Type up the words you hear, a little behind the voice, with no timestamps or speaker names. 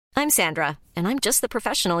I'm Sandra, and I'm just the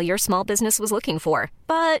professional your small business was looking for.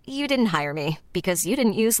 But you didn't hire me because you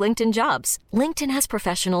didn't use LinkedIn Jobs. LinkedIn has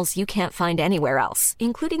professionals you can't find anywhere else,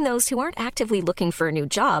 including those who aren't actively looking for a new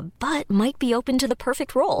job, but might be open to the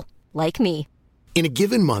perfect role, like me. In a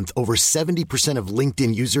given month, over 70% of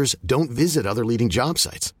LinkedIn users don't visit other leading job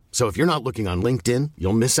sites. So if you're not looking on LinkedIn,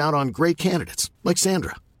 you'll miss out on great candidates like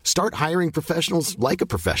Sandra. Start hiring professionals like a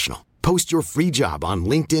professional. Post your free job on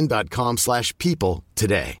linkedin.com/people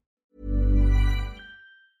today.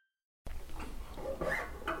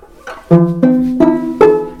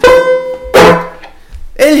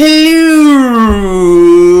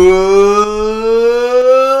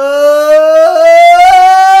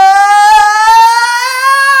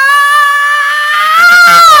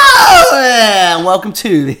 Welcome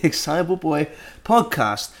to the Excitable Boy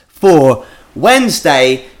podcast for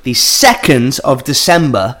Wednesday, the 2nd of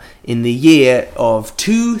December in the year of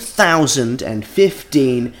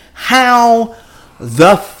 2015. How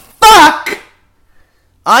the fuck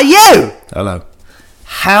are you? Hello.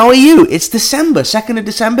 How are you? It's December, 2nd of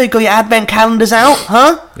December. You got your advent calendars out,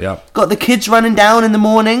 huh? Yeah. Got the kids running down in the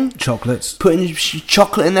morning. Chocolates. Putting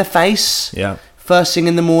chocolate in their face. Yeah. First thing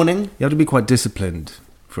in the morning. You have to be quite disciplined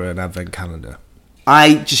for an advent calendar.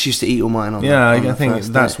 I just used to eat all mine on Yeah, on I think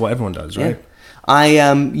first that's day. what everyone does, right? Yeah.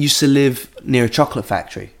 I used to live near a chocolate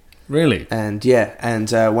factory. Really? And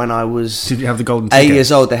when I was Did you have the golden 8 ticket?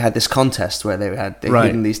 years old, they had this contest where they had Right.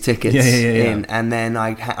 given these tickets Yeah. in, and then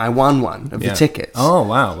I won one of the tickets. Oh,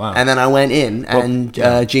 wow. And then I went in, and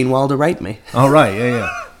Gene Wilder raped me. Oh, right, yeah.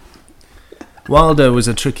 Wilder was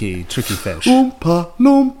a tricky fish. Oompa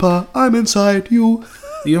Loompa, I'm inside you.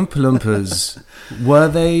 The Oompa Loompas, were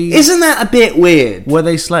they Isn't that a bit weird?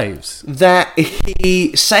 slaves? That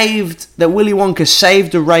Willy Wonka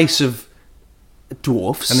saved a race of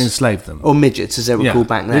dwarfs And enslaved them? or midgets, as they were called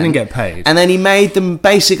back then. They didn't get paid. and then he made them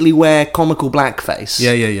basically wear comical blackface.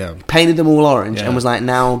 Yeah. Painted them all orange Yeah. and was like,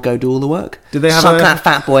 now go do all the work. Did they have Suck a- that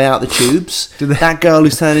fat boy out the tubes. Did they- That girl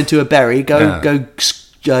who's turned into a berry, go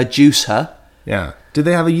juice her. Yeah. Did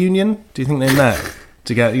they have a union? Do you think they met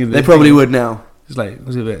to get... They probably would now. It's like,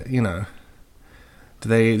 was it a bit, do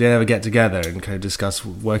they ever get together and kind of discuss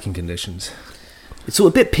working conditions? It's all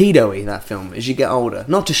a bit pedo-y, that film, as you get older.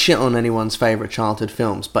 Not to shit on anyone's favourite childhood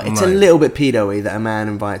films, but it's a Right. little bit pedo-y that a man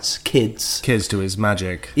invites kids. Kids to his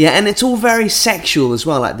magic. Yeah, and it's all very sexual as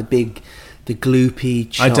well, like the gloopy,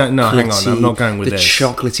 chocolatey... I don't know, hang on, I'm not going with this. The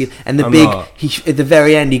chocolatey... And the I'm big... not. At the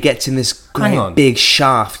very end, he gets in this Hang great on. big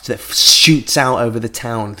shaft that shoots out over the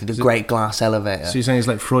town through the great glass elevator. So you're saying it's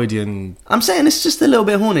like Freudian... I'm saying it's just a little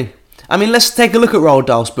bit horny. I mean, let's take a look at Roald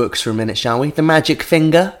Dahl's books for a minute, shall we? The Magic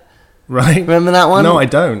Finger... Right? Remember that one? No, I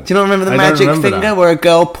don't. Do you not remember the I don't Magic remember Finger, that. where a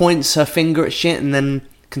girl points her finger at shit and then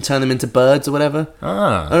can turn them into birds or whatever?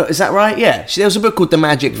 Ah. Is that right? Yeah. There was a book called The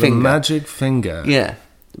Magic The Finger. Magic Finger. Yeah.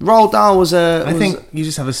 Roald Dahl was a... I think you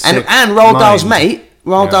just have a sick And Roald Dahl's mind. mate,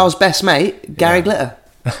 Roald Yeah. Dahl's best mate, Gary Yeah. Glitter.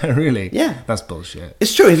 Really? Yeah. That's bullshit.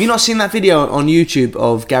 It's true. Have you not seen that video on YouTube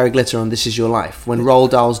of Gary Glitter on This Is Your Life, when Roald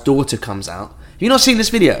Dahl's daughter comes out? Have you not seen this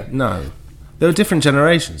video? No. They were different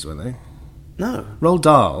generations, weren't they? No. Roald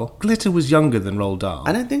Dahl. Glitter was younger than Roald Dahl.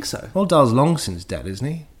 I don't think so. Roald Dahl's long since dead, isn't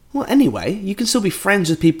he? Well, anyway, you can still be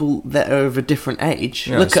friends with people that are of a different age.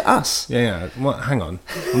 Yeah, Look it's- at us. Yeah. Well, hang on.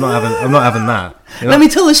 I'm not having that. Let me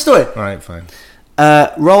tell this story. All right, fine.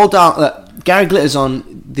 Roald Dahl, Gary Glitter's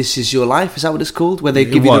on This Is Your Life, is that what it's called? Where they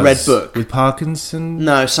give you the red book. With Parkinson?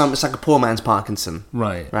 No, it's like a poor man's Parkinson.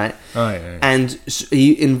 Right. Right? Oh, yeah. And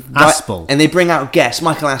he invite, Aspel. and they bring out guests,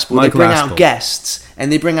 Michael Aspel, Michael they bring Aspel. out guests,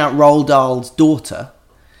 and they bring out Roald Dahl's daughter.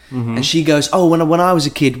 Mm-hmm. And she goes, oh, when I was a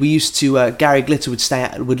kid, we used to, Gary Glitter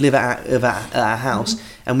would live at our house,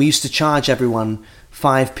 Mm-hmm. and we used to charge everyone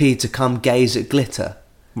 5p to come gaze at glitter.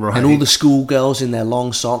 Right. And all the schoolgirls in their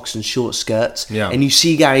long socks and short skirts. Yeah. And you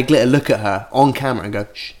see Gary Glitter look at her on camera and go,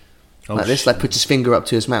 shh. Oh, Like this, shh. like puts his finger up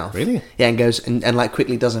to his mouth. Really? Yeah, and goes, and like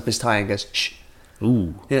quickly does up his tie and goes, shh.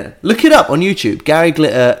 Ooh. Yeah. Look it up on YouTube. Gary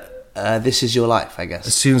Glitter, This Is Your Life, I guess.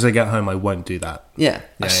 As soon as I get home, I won't do that. Yeah.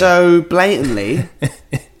 Yeah, So blatantly,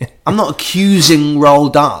 I'm not accusing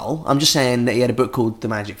Roald Dahl. I'm just saying that he had a book called The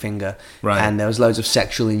Magic Finger, Right. and there was loads of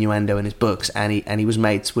sexual innuendo in his books, and he was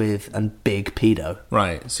mates with a big pedo.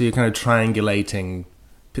 Right. So you're kind of triangulating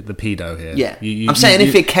the pedo here. Yeah. I'm saying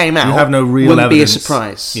if it came out, you have no real wouldn't be a evidence.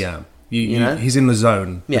 surprise. Yeah. You know? He's in the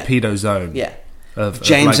zone, Yeah. the pedo zone. Yeah. Of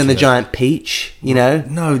James and the likelihood. Giant Peach, you know?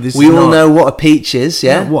 No, this we is all not. know what a peach is,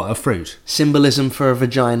 yeah? What, a fruit? Symbolism for a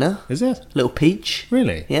vagina. Is it? Little peach.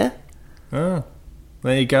 Really? Yeah? Oh.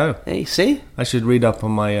 There you go. Hey, see? I should read up on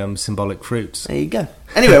my symbolic fruits. There you go.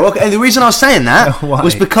 Anyway, and the reason I was saying that Why?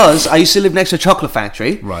 was because I used to live next to a chocolate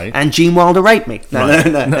factory, Right. and Gene Wilder raped me.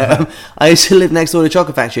 No. I used to live next door to a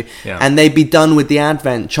chocolate factory, Yeah. and they'd be done with the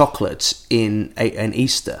Advent chocolates in an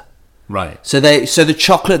Easter. Right. So the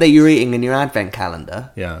chocolate that you're eating in your Advent calendar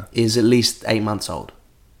Yeah. is at least 8 months old.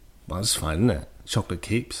 Well, that's fine, isn't it? Chocolate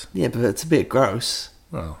keeps. Yeah, but it's a bit gross.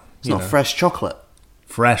 Well, It's not fresh chocolate.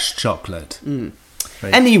 Fresh chocolate.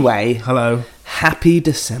 Right. Anyway, Hello. happy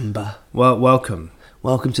December. Well, welcome.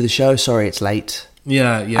 Welcome to the show. Sorry it's late.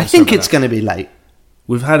 Yeah. I think it's going to be late.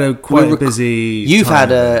 We've had a quite busy. You've time.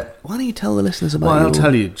 had a. Why don't you tell the listeners about? Well, I'll your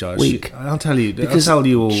tell you, Josh. Week? I'll tell you. Because I'll tell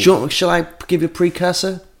you all. Shall I give you a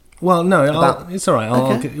precursor? Well, no, About- it's all right.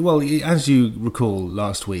 Okay. Well, as you recall,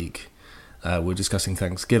 last week we were discussing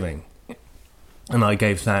Thanksgiving, and I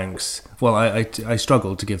gave thanks. Well, I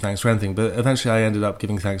struggled to give thanks for anything, but eventually I ended up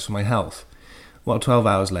giving thanks for my health. Well, 12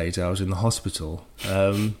 hours later, I was in the hospital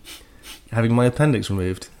having my appendix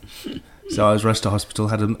removed. So I was rushed to hospital,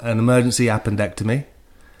 had an emergency appendectomy,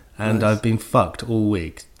 and Nice. I've been fucked all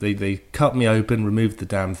week. They cut me open, removed the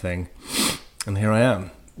damn thing, and here I am.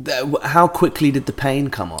 How quickly did the pain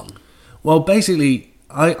come on? Well, basically,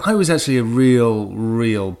 I was actually a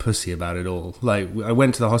real pussy about it all. Like, I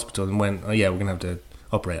went to the hospital and went, oh yeah, we're going to have to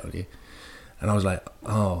operate on you. And I was like,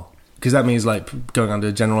 oh, because that means like going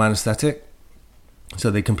under general anaesthetic. So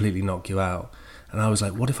they completely knock you out. And I was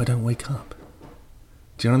like, what if I don't wake up?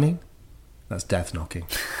 Do you know what I mean? That's death knocking.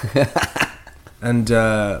 And,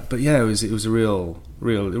 but yeah, it was a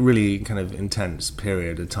really kind of intense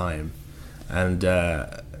period of time. And,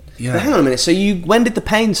 yeah. But hang on a minute. So when did the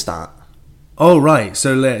pain start? Oh right,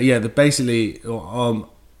 so basically, it was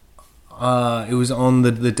on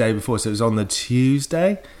the day before, so it was on the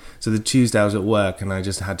Tuesday. So the Tuesday I was at work and I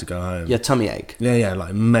just had to go home. Your tummy ache. Yeah,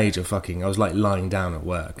 like major fucking. I was like lying down at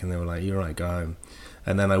work, and they were like, "You're right, go home."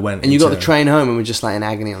 And then I went. And you got the train home and were just like in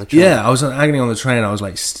agony on the train. Yeah, I was in agony on the train. I was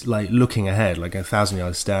like looking ahead, like 1,000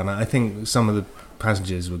 yards staring. I think some of the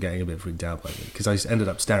passengers were getting a bit freaked out by me because I ended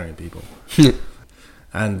up staring at people.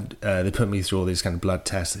 And they put me through all these kind of blood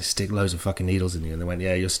tests. They stick loads of fucking needles in you, and they went,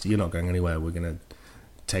 "Yeah, you're not going anywhere. We're going to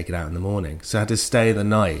take it out in the morning." So I had to stay the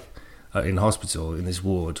night in hospital in this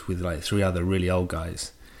ward with like 3 other really old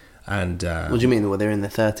guys. And What do you mean? Well, they're in their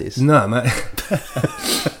 30s? no, man,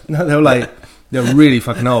 no, they were really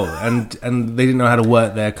fucking old, and they didn't know how to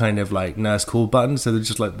work their kind of like nurse call button. So they'll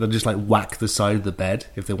just whack the side of the bed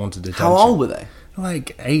if they wanted attention. How old were they?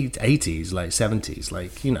 Like 80s, like 70s,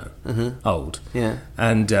 like, you know, old. Yeah.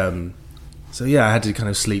 And so yeah, I had to kind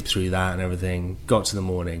of sleep through that and everything. Got to the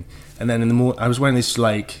morning, and then in the morning I was wearing this,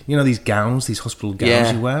 like, you know, these gowns, these hospital gowns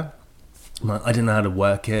Yeah. you wear. I didn't know how to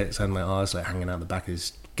work it, so I had my arse like hanging out the back of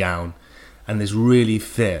this gown, and this really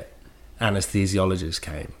fit anesthesiologist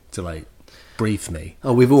came to like brief me.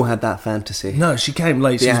 Oh, we've all had that fantasy. No, she came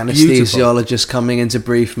like The she's beautiful. anesthesiologist coming in to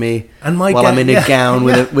brief me And my while I'm in a yeah, gown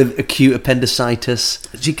yeah. with acute appendicitis.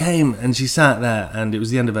 She came and she sat there, and it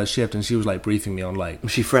was the end of her shift, and she was like briefing me on like,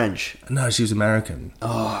 Was she French? no, she was American.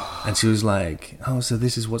 Oh. And she was like, oh, so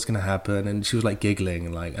this is what's going to happen. And she was like giggling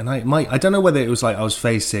and like, and I don't know whether it was like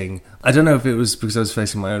I don't know if it was because I was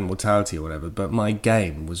facing my own mortality or whatever, but my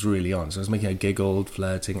game was really on. So I was making her giggle,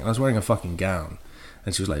 flirting, and I was wearing a fucking gown.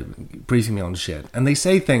 And she was like briefing me on shit. And they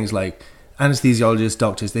say things like, anesthesiologists,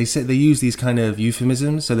 doctors, they use these kind of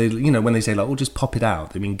euphemisms. So they, you know, when they say like, oh, just pop it out,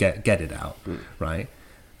 they mean get it out, right?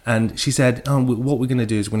 And she said, oh, what we're going to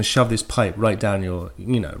do is we're going to shove this pipe right down your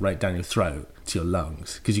throat to your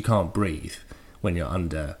lungs, because you can't breathe when you're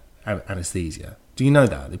under anesthesia. Do you know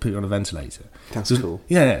that? They put you on a ventilator. That's cool.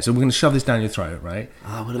 Yeah. So we're going to shove this down your throat, right?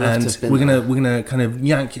 Oh, I would have loved to have been we're there. going to kind of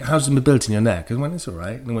yank. How's the mobility in your neck? And I went, it's all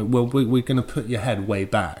right. And I went, well, we're going to put your head way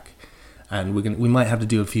back, and we might have to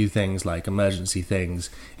do a few things like emergency things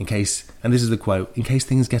in case. And this is the quote: in case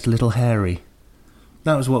things get a little hairy.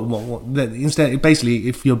 That was what instead, basically,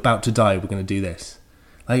 if you're about to die, we're going to do this.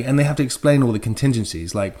 Like, and they have to explain all the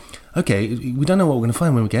contingencies. Like, okay, we don't know what we're going to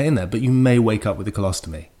find when we get in there, but you may wake up with a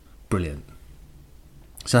colostomy. Brilliant.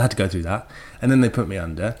 So I had to go through that, and then they put me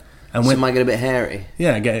under. And So might get a bit hairy,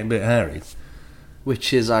 yeah, getting a bit hairy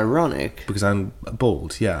which is ironic. because I'm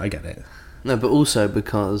bald. Yeah, I get it. No, but also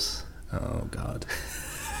because Oh God.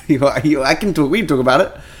 I can talk. We can talk about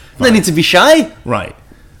it. No need to be shy. Right.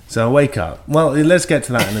 So I wake up. Well, let's get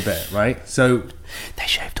to that in a bit, right? So They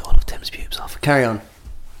shaved all of Tim's pubes off. Carry on.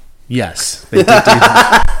 yes, they did do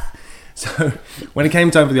that. So when it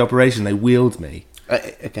came time for the operation, they wheeled me.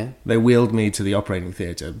 Okay. They wheeled me to the operating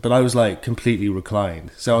theatre, but I was like completely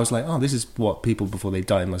reclined. So I was like, oh, this is what people before they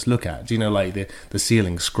die must look at. Do you know, like the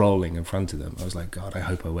ceiling scrolling in front of them? I was like, God, I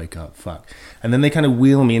hope I wake up. Fuck. And then they kind of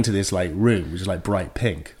wheel me into this like room, which is like bright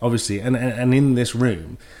pink, obviously. And in this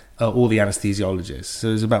room are all the anesthesiologists. So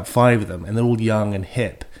there's about 5 of them, and they're all young and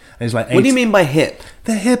hip. And it's like 8. What do you mean by hip?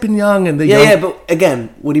 They're hip and young, and they're Yeah, young. yeah, but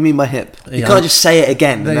again, what do you mean by hip? You Young. can't just say it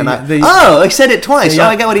again. They- And then they- I said it twice. They're Oh,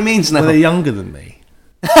 young- I get what he means now. Well, they're younger than me.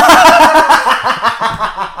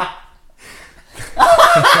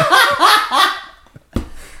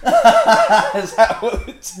 Is that what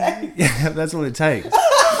it takes? Yeah, that's all it takes.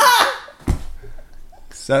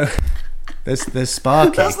 So there's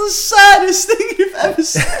sparking. That's the saddest thing you've ever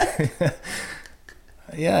said.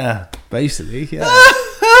 Yeah, basically, yeah.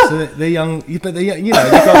 So they're young, but they, you know,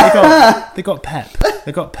 they got pep.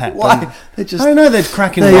 They got pep. Why? And They're just- I don't know. They're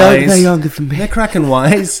cracking They're young- wise. they're younger than me. They're cracking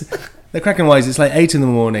wise. They're cracking wise. It's like 8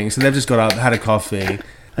 a.m, so they've just got up, had a coffee,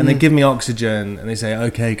 and they give me oxygen, and they say,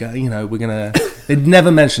 "Okay, you know, we're gonna." They'd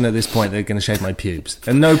never mention at this point they're gonna shave my pubes.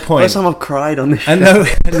 At no point. First time I've cried on this.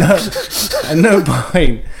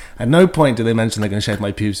 At no point do they mention they're going to shave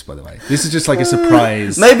my pubes, by the way. This is just like a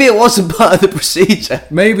surprise. Maybe it wasn't part of the procedure.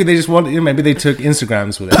 Maybe they just wanted, maybe they took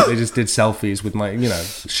Instagrams with it. They just did selfies with my, you know,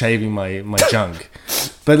 shaving my junk.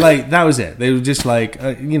 But like, that was it. They were just like,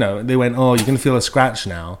 you know, they went, oh, you're going to feel a scratch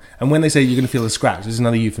now. And when they say you're going to feel a scratch, this is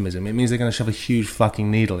another euphemism. It means they're going to shove a huge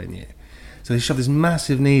fucking needle in you. So they shoved this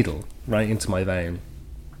massive needle right into my vein.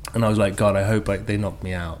 And I was like, God, I hope they knock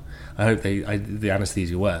me out. I hope the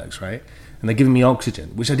anesthesia works, right? And they're giving me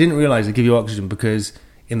oxygen, which I didn't realise they give you oxygen because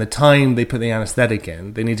in the time they put the anaesthetic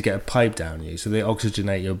in, they need to get a pipe down you, so they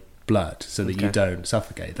oxygenate your blood so that you don't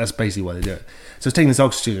suffocate. That's basically why they do it. So I was taking this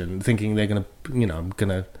oxygen, thinking they're going to, you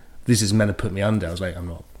know, this is meant to put me under. I was like,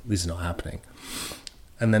 this is not happening.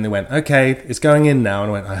 And then they went, okay, it's going in now. And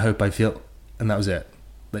I went, I hope I feel, and that was it.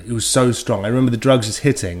 Like, it was so strong. I remember the drugs just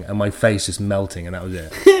hitting and my face just melting, and that was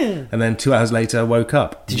it. And then 2 hours later, I woke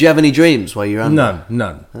up. Did you have any dreams while you were under?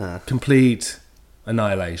 None. Complete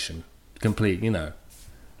annihilation. Complete, you know,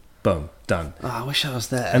 boom, done. Oh, I wish I was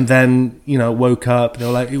there. And then, you know, woke up. They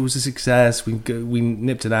were like, it was a success. We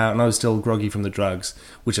nipped it out, and I was still groggy from the drugs,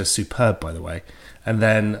 which are superb, by the way. And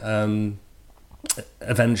then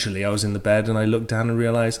eventually, I was in the bed, and I looked down and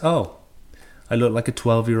realised, oh, I look like a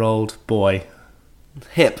 12-year-old boy.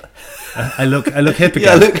 Hip. I look hip again.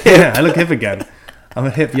 Yeah, I look hip. Yeah, I look hip again. I'm a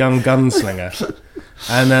hip young gunslinger.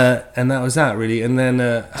 And that was that, really. And then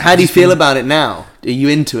How do you feel about it now? Are you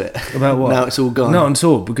into it? about what? Now it's all gone. No, at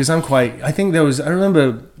all, because I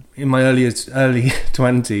remember in my early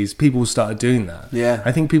 20s, people started doing that. Yeah.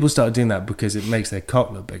 I think people started doing that because it makes their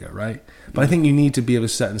cock look bigger, right? But I think you need to be of a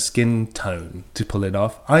certain skin tone to pull it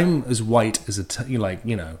off. I'm as white as a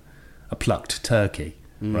plucked turkey,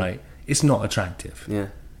 right? It's not attractive. Yeah.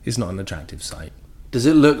 It's not an attractive sight. Does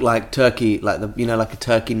it look like turkey, like like a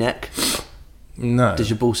turkey neck? No. Does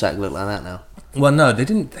your ball sack look like that now? Well, no, they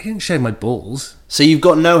didn't shave my balls. So you've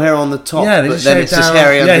got no hair on the top, Yeah, they but just then shave it's just down.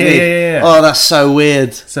 hairy Yeah, underneath. yeah. Oh, that's so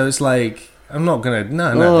weird. So it's like, I'm not gonna.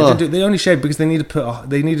 No. Oh. They only shaved because they needed to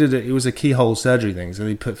put. It was a keyhole surgery thing, so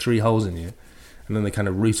they put 3 holes in you, and then they kind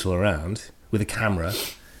of rootle around with a camera,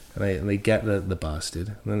 and they get the bastard,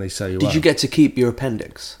 and then they sew you up. Did you get to keep your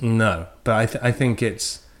appendix? No, but I think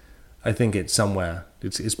it's somewhere.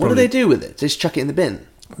 It's What do probably, they do with it? Just chuck it in the bin?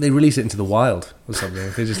 They release it into the wild or something.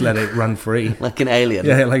 They just let it run free. Like an alien?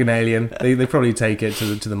 Yeah, like an alien. They probably take it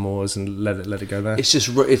to the moors and let it go there. It's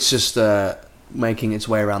just making its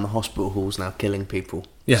way around the hospital halls now, killing people.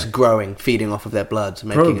 Yeah. It's growing, feeding off of their blood,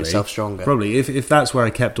 making itself stronger. Probably. If that's where I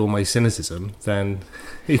kept all my cynicism, then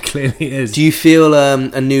it clearly is. Do you feel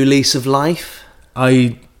a new lease of life?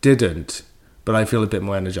 I didn't, but I feel a bit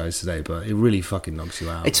more energized today. But it really fucking knocks you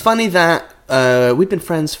out. It's funny that we've been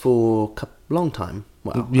friends for a long time.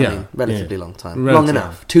 Well, Yeah, I mean, relatively yeah. long time. Relatively Long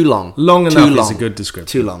enough. Too long. Long Too enough long. is a good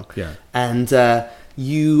description. Too long. Yeah. And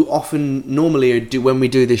you often, normally, when we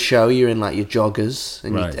do this show, you're in like your joggers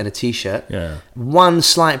and, Right. and a t-shirt. Yeah. One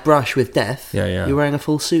slight brush with death. Yeah, yeah. You're wearing a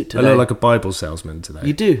full suit I today. look like a Bible salesman today.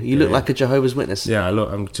 You do. You look Yeah. like a Jehovah's Witness. Yeah, I look.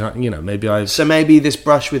 Maybe I've So maybe this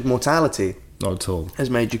brush with mortality not at all. has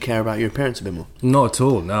made you care about your appearance a bit more. Not at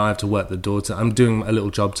all. Now I have to work the door. I'm doing a little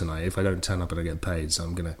job tonight. If I don't turn up, I don't get paid. So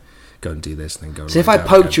I'm gonna go and do this, and then go. So if I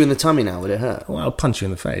poked you in the tummy now, would it hurt? well, I'll punch you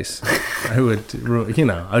in the face. I would,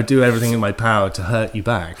 I would do everything in my power to hurt you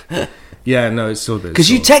back. Yeah, no, it's sort of Because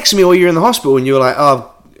you texted me while you were in the hospital and you were like,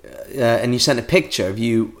 and you sent a picture of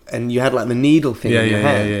you and you had like the needle thing in your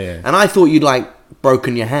hand. Yeah. And I thought you'd like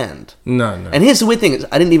broken your hand. No. And here's the weird thing, is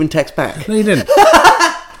I didn't even text back. No, you didn't.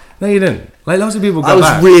 No, you didn't. Like, lots of people got I was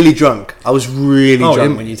back. really drunk. I was really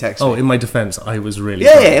drunk when you texted me. Oh, in my defence, I was really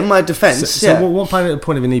Yeah, drunk. yeah, in my defence, So what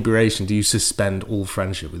point of inebriation do you suspend all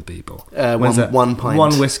friendship with people? When's that? One pint.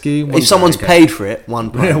 One whiskey? If someone's paid for it,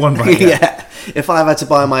 1 pint. Yeah, 1 pint, yeah. Yeah. If I've had to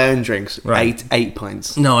buy my own drinks, Right. eight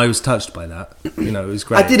pints. No, I was touched by that. You know, it was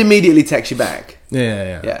great. I did immediately text you back.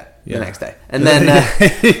 Yeah. The next day. And then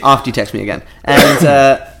after you text me again. And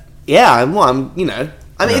I'm you know,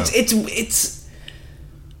 I mean, it's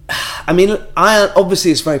I mean,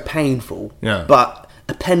 obviously it's very painful. Yeah. But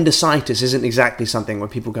appendicitis isn't exactly something where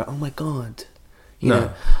people go, "Oh my god," you No. know,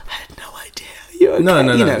 I had no idea. You're okay.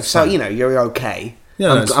 No, you know, it's so fine. you know, you're okay.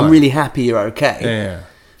 Yeah, that's I'm fine. really happy you're okay. Yeah.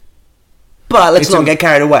 But let's It's not get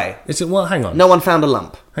carried away. Hang on. No one found a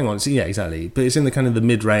lump. Hang on. Yeah, exactly. But it's in the kind of the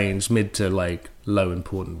mid to like low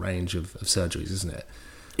important range of surgeries, isn't it?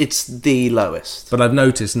 It's the lowest. But I've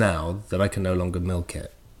noticed now that I can no longer milk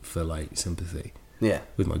it for like sympathy Yeah.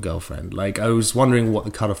 with my girlfriend. Like, I was wondering what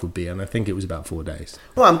the cutoff would be, and I think it was about 4 days.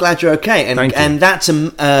 Well, I'm glad you're okay, Thank you. and that's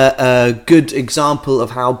a good example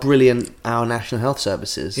of how brilliant our National Health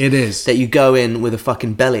Service is. It is. That you go in with a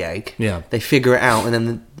fucking bellyache, Yeah. they figure it out, and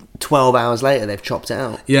then 12 hours later they've chopped it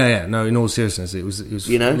out. Yeah. No, in all seriousness, it was.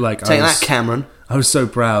 You know, like take that, Cameron. I was so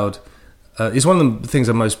proud. It's one of the things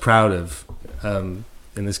I'm most proud of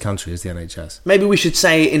in this country is the NHS. Maybe we should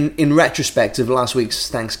say in retrospect of last week's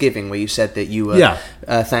Thanksgiving, where you said that you were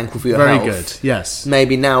thankful for your Very health. good. Yes.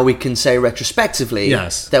 Maybe now we can say retrospectively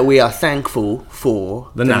Yes. that we are thankful for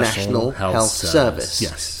The the National National Health Health Service. Service.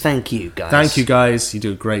 Yes. Thank you, guys. Thank you, guys. You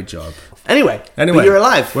do a great job. Anyway, but you're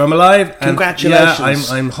alive. Well, I'm alive. and, Congratulations.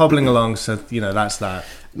 Yeah, I'm hobbling along, so, you know, that's that.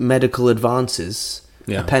 Medical advances.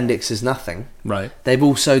 Yeah. Appendix is nothing. Right. They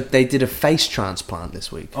did a face transplant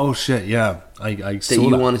this week Oh, shit, yeah. I that saw you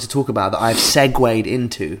that. wanted to talk about that I've segued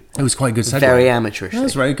into. It was quite a good segue. Very amateurish. That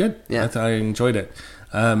was very good. Yeah. I enjoyed it.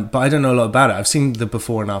 But I don't know a lot about it. I've seen the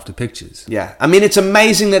before and after pictures. Yeah. I mean, it's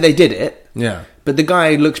amazing that they did it, Yeah. but the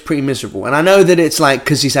guy looks pretty miserable. And I know that it's like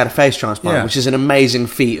because he's had a face transplant, Yeah. which is an amazing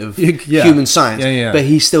feat of Yeah. human science. Yeah. But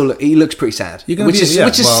he looks pretty sad. You're gonna Which be- is yeah,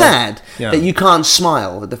 which is well, sad yeah. that you can't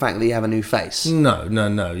smile at the fact that you have a new face. No.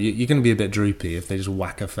 You're going to be a bit droopy if they just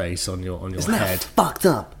whack a face on your Isn't that head. fucked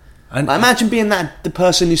up? And- Like, imagine being the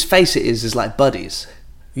person whose face it is like buddies.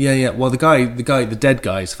 Yeah. Well, the dead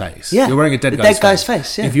guy's face. Yeah, You're wearing a dead the guy's dead guy's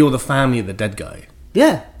face, yeah. If you're the family of the dead guy,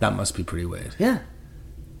 Yeah. that must be pretty weird. Yeah.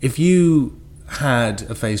 If you had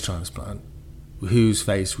a face transplant, whose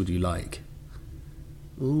face would you like?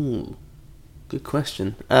 Ooh, good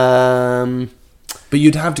question. But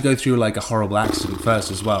you'd have to go through like a horrible accident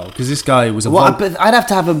first as well, because this guy was a Well, but I'd have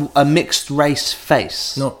to have a mixed race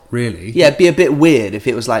face. not really. Yeah, it'd be a bit weird if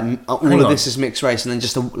it was like all Hang of on. this is mixed race and then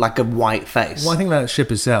just like a white face. Well, I think that ship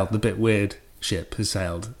has sailed. The bit weird ship has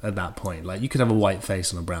sailed at that point. Like, you could have a white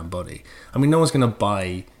face on a brown body. I mean, no one's going to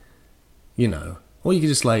buy, you know, or you could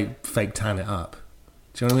just like fake tan it up.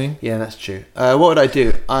 Do you know what I mean? Yeah, that's true. What would I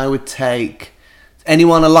do? I would take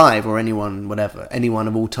anyone alive or anyone whatever, anyone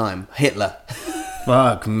of all time. Hitler.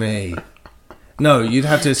 Fuck me. No, you'd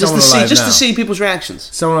have to. Just Someone to see, alive just now. to see people's reactions.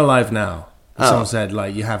 Someone alive now. If Oh. Someone said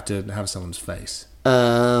like you have to have someone's face.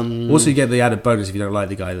 Um, Also, you get the added bonus if you don't like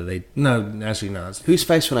the guy that they. No, actually, no. It's, whose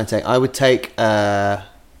face would I take? I would take a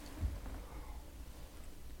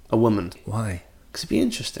woman why? because it'd be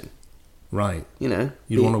interesting. Right. You know,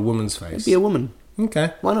 You'd want a woman's face. It'd be a woman.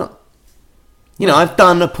 Okay. Why not? You know, I've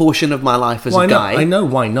done a portion of my life as Why a guy. not? I know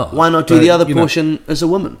why not. Why not do But, the other you know, portion as a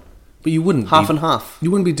woman? but you wouldn't Half be, and half. You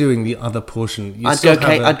wouldn't be doing the other portion. You'd I'd still go.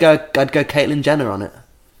 have I'd go Caitlyn Jenner on it.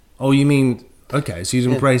 Oh, you mean okay? So you're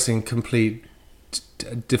Yeah. embracing complete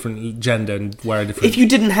different gender and wear a different. If you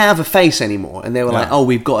didn't have a face anymore, and they were like, Yeah. "Oh,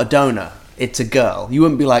 we've got a donor. It's a girl," you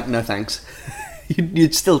wouldn't be like, "No, thanks."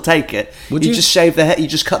 You'd still take it. Would You'd you? just shave the hair. You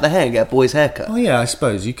just cut the hair and get a boy's haircut. Oh yeah, I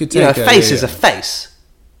suppose you could You take. know, a face yeah, is a face.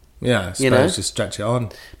 Yeah, I suppose you know? just stretch it on.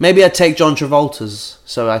 Maybe I'd take John Travolta's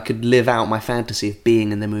so I could live out my fantasy of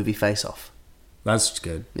being in the movie Face Off. That's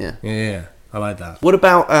good. Yeah. Yeah. I like that. What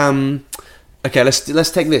about okay,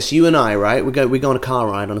 let's take this. You and I, right? We go on a car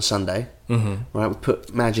ride on a Sunday. Mm-hmm. Right, we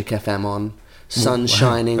put Magic FM on, sun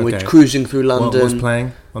shining, we're okay. cruising through London. What was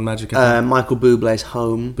playing on Magic FM? Michael Bublé's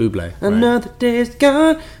Home. Bublé. Right. Another day's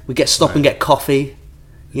gone. We stop and get coffee,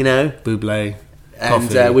 you know, Bublé. and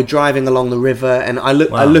Coffee. we're driving along the river. And I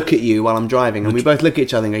Wow. look at you while I'm driving, and we both look at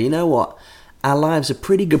each other and go, "You know what? Our lives are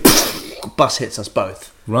pretty good." Bus hits us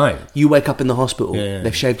both. Right. You wake up in the hospital. Yeah, yeah.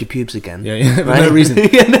 They've shaved your pubes again. Yeah. For Right? no reason.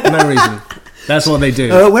 Yeah, no. No reason. That's what they do.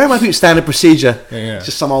 Where are my pubes? Standard procedure. Yeah.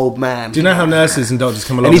 Just some old man. Do you know how nurses and doctors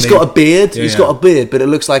come along? And he's got a beard. Yeah, He's yeah. got a beard, but it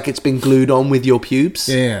looks like it's been glued on with your pubes.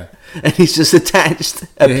 Yeah. And he's just attached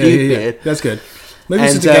a pube beard. That's good. Maybe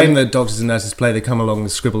it's just a game that doctors and nurses play. They come along and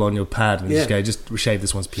scribble on your pad and just go, just shave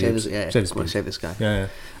this one's pubes. Shave this guy. Yeah.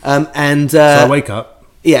 And so I wake up.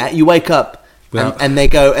 Yeah, you wake up and they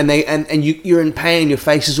go and you're in pain. Your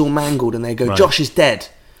face is all mangled, and they go, Josh is dead.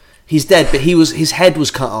 He's dead, but his head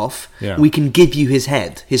was cut off. Yeah. We can give you his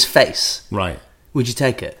head, his face. Right. Would you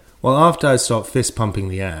take it? Well, after I start fist pumping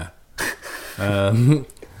the air,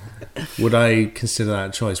 would I consider that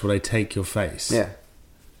a choice? Would I take your face? Yeah.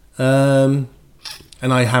 And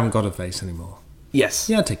I haven't got a face anymore. Yes.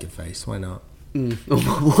 Yeah, I'd take your face. Why not?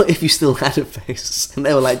 What if you still had a face? And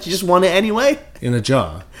they were like, do you just want it anyway? In a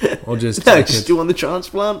jar? Or just... No, just do you want the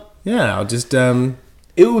transplant? Yeah, I'll just...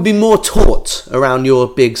 It would be more taut around your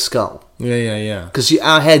big skull. Yeah. Because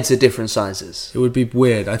our heads are different sizes. It would be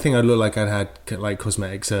weird. I think I'd look like I'd had like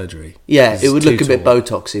cosmetic surgery. Yeah, it would look a bit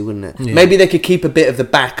Botoxy, wouldn't it? Yeah. Maybe they could keep a bit of the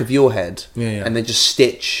back of your head and then just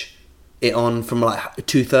stitch it on from like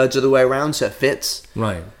 2/3 of the way around so it fits.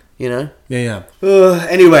 Right. You know? Yeah.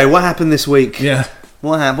 Anyway, what happened this week? Yeah.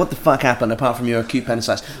 What the fuck happened apart from your acute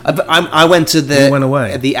appendicitis? I went to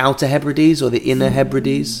the Outer Hebrides or the Inner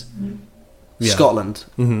Hebrides. Yeah. Scotland.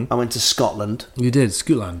 Mm-hmm. I went to Scotland. You did?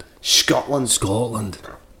 Scotland.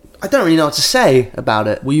 I don't really know what to say about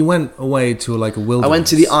it. Well, you went away to like a wilderness. I went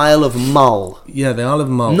to the Isle of Mull. Yeah, the Isle of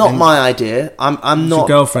Mull. Not my idea. I'm not. Your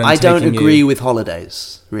girlfriend. I don't agree with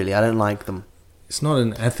holidays. Really, I don't like them. It's not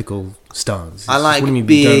an ethical stance. I like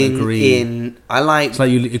being in. I like. It's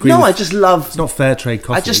like you agree. No, with, I just love. It's not fair trade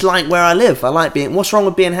coffee. I just like where I live. I like being. What's wrong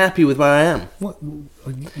with being happy with where I am? What?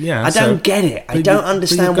 Yeah, I don't get it. I don't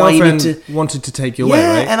understand why you need to. Wanted to take you away,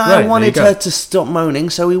 right? And I wanted her to stop moaning,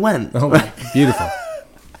 so we went. Oh, beautiful.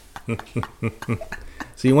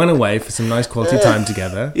 So you went away for some nice quality time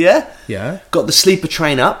together. Yeah. Got the sleeper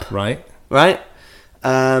train up. Right.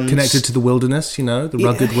 Connected to the wilderness, the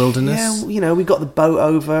rugged wilderness. Yeah, we got the boat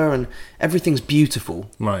over and everything's beautiful.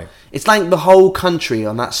 Right. It's like the whole country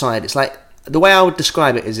on that side. It's like, the way I would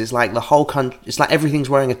describe it is it's like the whole country, it's like everything's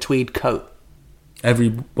wearing a tweed coat.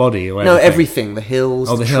 Everybody? Or no, everything. The hills,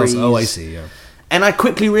 the trees. Hills. Oh, I see, yeah. And I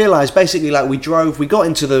quickly realised, basically, like, we got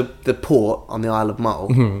into the port on the Isle of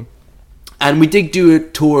Mull, and we did do a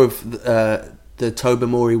tour of the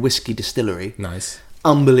Tobermory whiskey distillery. Nice.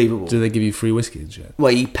 Unbelievable. Do they give you free whiskey and shit?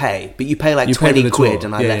 Well, you pay, but you pay like 20 quid,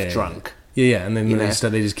 and I left drunk. Yeah, and then they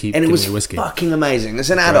just keep and giving it was you whiskey. Fucking amazing. As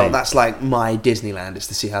an adult, that's like my Disneyland, is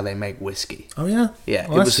to see how they make whiskey. Oh yeah, yeah.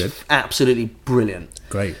 It was good. Absolutely brilliant.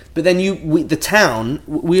 Great. But then the town,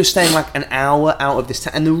 we were staying like an hour out of this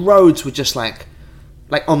town, and the roads were just like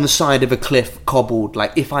on the side of a cliff, cobbled.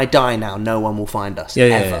 Like, if I die now, no one will find us.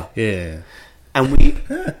 Ever. Yeah. And we.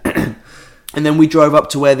 And then we drove up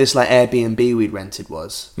to where this like Airbnb we'd rented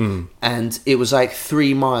was, and it was like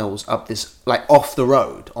 3 miles up this, like, off the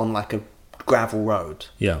road on like a gravel road.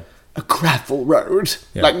 Yeah, a gravel road,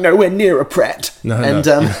 like nowhere near a Pret.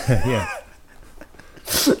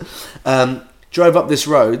 Drove up this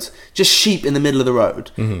road, just sheep in the middle of the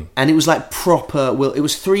road, and it was like proper. Well, it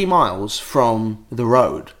was 3 miles from the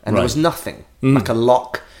road, and there was nothing, like a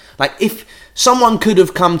lock. Like, if someone could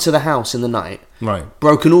have come to the house in the night,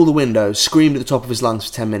 broken all the windows, screamed at the top of his lungs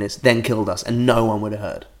for 10 minutes, then killed us, and no one would have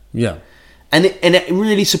heard. Yeah. And it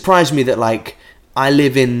really surprised me that, like, I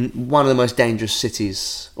live in one of the most dangerous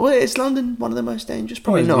cities. Well, is London one of the most dangerous?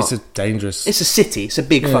 Probably not. It's dangerous. It's a city. It's a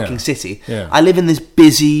big fucking city. Yeah. I live in this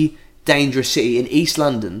busy, dangerous city in East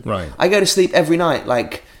London. Right. I go to sleep every night,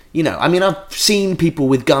 like, I mean, I've seen people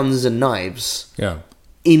with guns and knives. Yeah.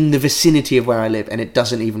 In the vicinity of where I live, and it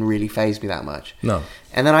doesn't even really faze me that much. No.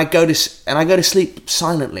 And then I go to sleep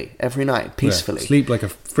silently every night, peacefully. Yeah, sleep like a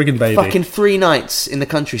friggin' baby. Fucking 3 nights in the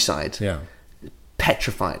countryside. Yeah.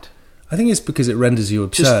 Petrified. I think it's because it renders you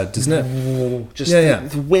absurd, doesn't it? Just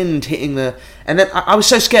the wind hitting the... And then I was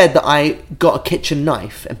so scared that I got a kitchen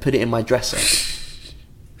knife and put it in my dresser.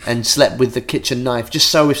 And slept with the kitchen knife, just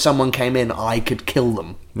so if someone came in, I could kill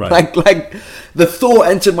them. Right. Like the thought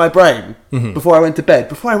entered my brain before I went to bed.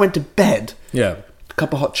 Before I went to bed, a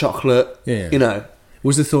cup of hot chocolate. Yeah.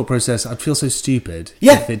 Was the thought process? I'd feel so stupid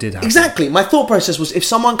if it did happen. Exactly. My thought process was, if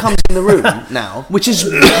someone comes in the room now, which is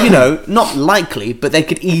not likely, but they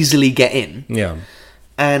could easily get in. Yeah.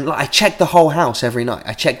 And I checked the whole house every night.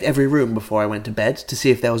 I checked every room before I went to bed to see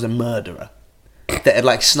if there was a murderer that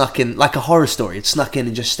had snuck in, like a horror story. It snuck in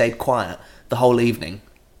and just stayed quiet the whole evening.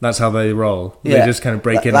 That's how they roll. Yeah. They just kind of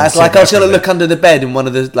break in. Like I was going to look under the bed in one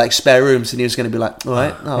of the spare rooms, and he was going to be like, "All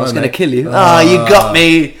right, I was going to kill you. You got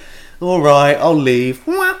me. All right, I'll leave."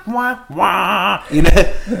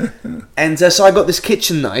 And so I got this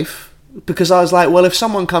kitchen knife, because I was like, well, if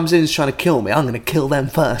someone comes in and is trying to kill me, I'm going to kill them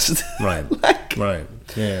first. Right. Like, Right.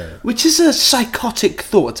 Yeah. which is a psychotic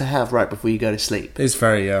thought to have right before you go to sleep. It's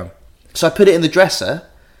very, So I put it in the dresser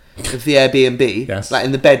of the Airbnb, Yes. like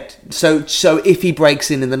in the bed. So if he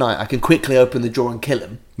breaks in the night, I can quickly open the drawer and kill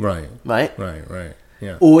him, right. right? Right.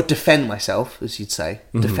 Yeah. Or defend myself, as you'd say.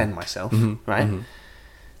 Defend myself, right?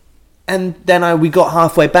 And then we got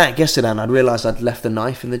halfway back yesterday and I'd realised I'd left the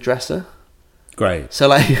knife in the dresser. Great. So,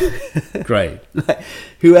 like, Great. like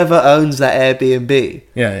whoever owns that Airbnb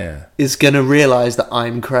Yeah. is going to realise that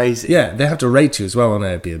I'm crazy. Yeah, they have to rate you as well on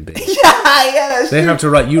Airbnb. yeah, that's They true. have to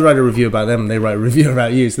write a review about them, and they write a review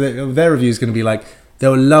about you. So their review is going to be like, they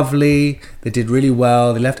were lovely, they did really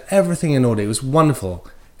well, they left everything in order, it was wonderful.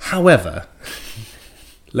 However,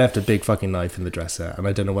 left a big fucking knife in the dresser, and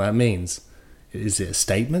I don't know what that means. Is it a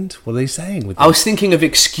statement? What are they saying with I was thinking of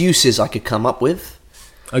excuses I could come up with.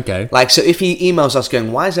 Okay. Like, so if he emails us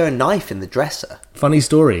going, why is there a knife in the dresser? Funny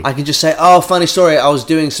story. I can just say, oh, funny story, I was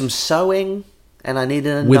doing some sewing and I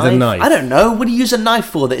needed a With knife. a knife. I don't know. What do you use a knife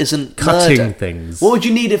for that isn't Cutting murder? things. What would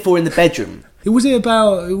you need it for in the bedroom? Was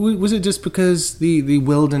it just because the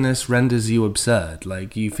wilderness renders you absurd?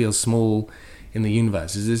 Like, you feel small in the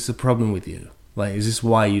universe? Is this a problem with you? Like, is this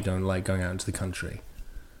why you don't like going out into the country?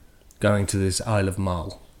 Going to this Isle of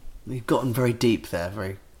Mull? You've gotten very deep there,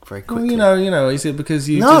 very, very quickly. Well, you know, is it because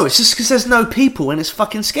you No, it's just because there's no people and it's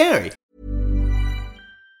fucking scary.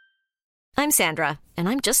 I'm Sandra, and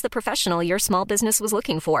I'm just the professional your small business was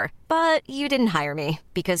looking for. But you didn't hire me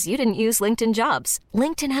because you didn't use LinkedIn Jobs.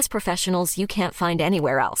 LinkedIn has professionals you can't find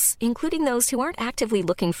anywhere else, including those who aren't actively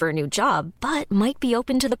looking for a new job, but might be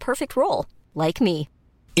open to the perfect role, like me.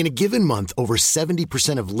 In a given month, over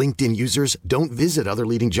 70% of LinkedIn users don't visit other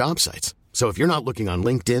leading job sites. So if you're not looking on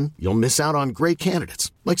LinkedIn, you'll miss out on great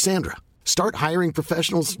candidates like Sandra. Start hiring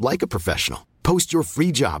professionals like a professional. Post your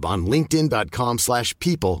free job on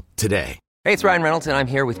linkedin.com/people today. Hey, it's Ryan Reynolds, and I'm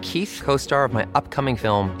here with Keith, co-star of my upcoming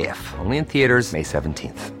film, If, only in theaters May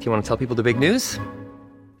 17th. Do you want to tell people the big news?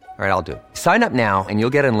 All right, I'll do it. Sign up now and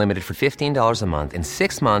you'll get unlimited for $15 a month and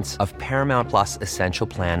 6 months of Paramount Plus Essential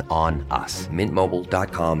Plan on us.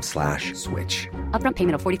 MintMobile.com/switch. Upfront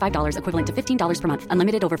payment of $45 equivalent to $15 per month.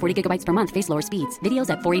 Unlimited over 40 gigabytes per month. Face lower speeds.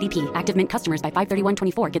 Videos at 480p. Active Mint customers by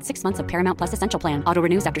 531.24 get 6 months of Paramount Plus Essential Plan. Auto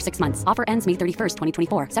renews after 6 months. Offer ends May 31st,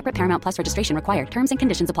 2024. Separate Paramount Plus registration required. Terms and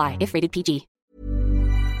conditions apply if rated PG.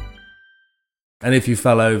 And if you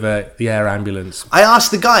fell over, the air ambulance. I asked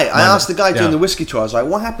the guy during Yeah. the whiskey tour, I was like,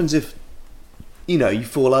 what happens if, you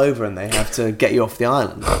fall over and they have to get you off the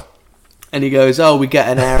island? And he goes, oh, we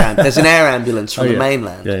get there's an air ambulance from the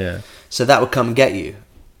mainland. Yeah. So that would come and get you.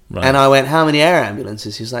 Right. And I went, how many air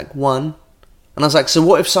ambulances? He's like, one. And I was like, so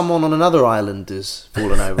what if someone on another island has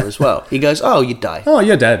fallen over as well? He goes, oh, you'd die. Oh,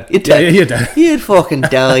 you're dead. You're dead. Yeah, you're dead. You'd fucking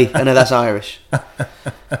die. I know that's Irish.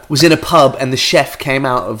 Was in a pub and the chef came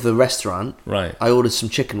out of the restaurant. Right. I ordered some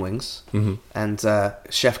chicken wings. Mm-hmm. And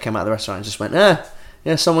chef came out of the restaurant and just went,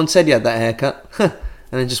 yeah, someone said you had that haircut. And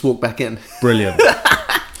then just walked back in. Brilliant.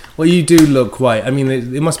 Well, you do look quite... I mean,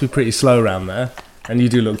 it must be pretty slow around there. And you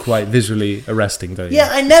do look quite visually arresting, don't you? Yeah,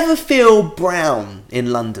 I never feel brown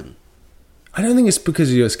in London. I don't think it's because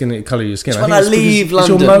of your skin, the colour of your skin. It's I when think I it's because leave it's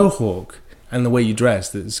London. your mohawk and the way you dress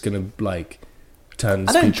that's going to, like, turn...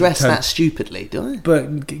 I don't dress turn- that stupidly, do I?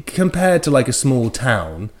 But compared to, like, a small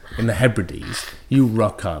town in the Hebrides, you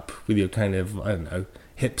rock up with your kind of, I don't know,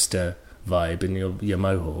 hipster vibe and your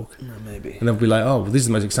mohawk. No, maybe. And they'll be like, oh, well, this is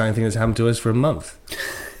the most exciting thing that's happened to us for a month.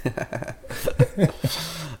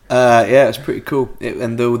 Yeah, it's pretty cool.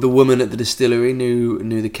 And the woman at the distillery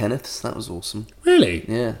knew the Kenneths. That was awesome. Really?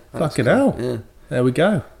 Yeah. that was Fucking cool. hell. Yeah. There we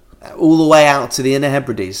go. All the way out to the Inner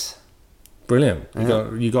Hebrides. Brilliant.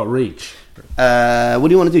 You got reach. What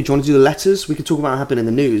do you want to do? Do you want to do the letters? We can talk about what happened in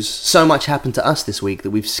the news. So much happened to us this week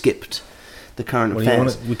that we've skipped the current What do you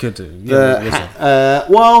affairs. want we could do.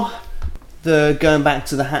 Yeah, The going back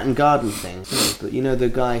to the Hatton Garden thing. But you know the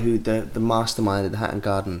guy who the mastermind of the Hatton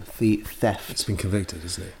Garden theft. It's been convicted,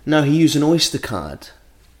 isn't it? No, he used an Oyster card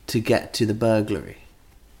to get to the burglary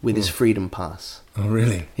with his Freedom Pass. Oh,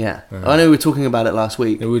 really? Yeah. I know we were talking about it last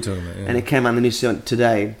week. Yeah, we were talking about it. Yeah. And it came out in the news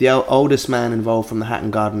today. The oldest man involved from the Hatton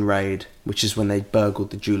Garden raid, which is when they burgled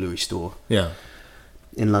the jewellery store Yeah.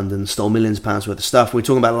 in London, stole millions of pounds worth of stuff. We were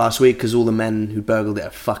talking about it last week because all the men who burgled it are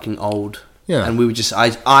fucking old. Yeah. And we were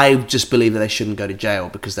I just believe that they shouldn't go to jail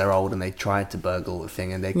because they're old and they tried to burgle the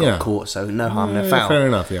thing and they got Yeah. caught, so no harm, no Yeah, foul. Fair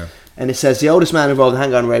enough, yeah. And it says the oldest man involved in the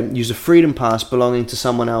Hatton Garden raid used a Freedom Pass belonging to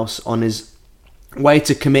someone else on his way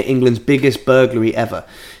to commit England's biggest burglary ever.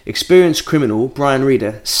 Experienced criminal Brian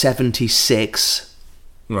Reader, 76,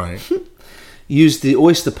 Right. used the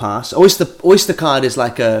Oyster Pass. Oyster card is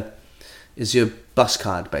like a is your bus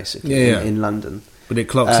card, basically, Yeah, yeah. in London. But it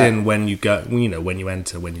clocks in when you go, when you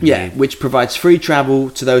enter, when you Yeah, leave. which provides free travel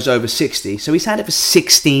to those over 60. So he's had it for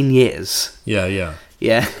 16 years. Yeah.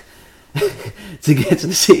 Yeah. To get to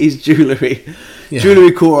the city's jewellery Yeah.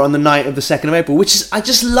 court on the night of the 2nd of April, which is, I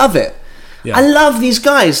just love it. Yeah. I love these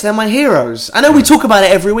guys. They're my heroes. I know we talk about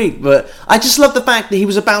it every week, but I just love the fact that he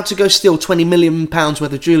was about to go steal £20 million worth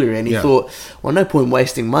of jewellery and he Yeah. thought, well, no point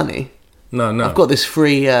wasting money. No. I've got this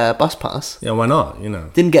free bus pass. Yeah, why not?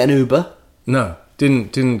 Didn't get an Uber. No,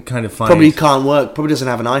 didn't kind of find. Probably can't work. Probably doesn't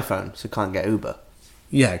have an iPhone, so can't get Uber.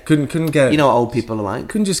 Yeah, couldn't get. You know what old people are like.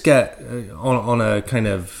 Couldn't just get on a kind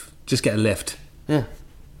of just get a lift. Yeah.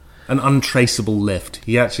 An untraceable lift.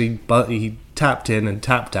 He tapped in and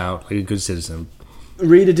tapped out like a good citizen.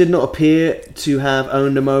 Reader did not appear to have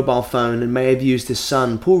owned a mobile phone and may have used his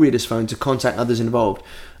son, Paul Reader's phone, to contact others involved.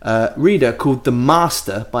 Reader, called the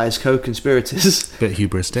Master by his co-conspirators. Bit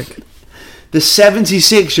hubristic. The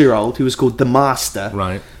 76-year-old, who was called the Master,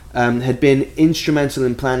 Right. had been instrumental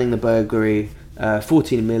in planning the burglary,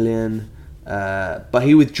 14 million, but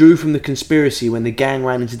he withdrew from the conspiracy when the gang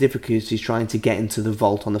ran into difficulties trying to get into the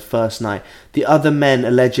vault on the first night. The other men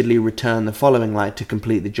allegedly returned the following night to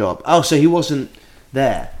complete the job. Oh, so he wasn't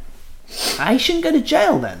there. I shouldn't go to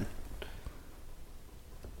jail then.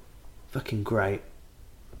 Fucking great.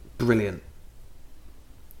 Brilliant.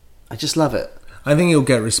 I just love it. I think he'll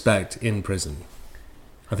get respect in prison.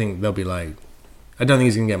 I think they'll be like, I don't think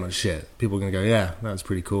he's gonna get much shit. People are gonna go, yeah, that's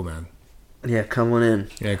pretty cool, man. Yeah, come on in.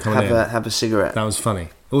 Yeah, come on in. Have a cigarette. That was funny.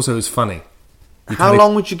 Also, it was funny. How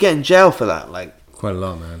long would you get in jail for that? Like, Quite a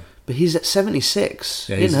lot, man. but he's at 76.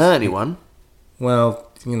 Yeah, He didn't hurt anyone. Well,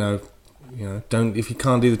 don't if you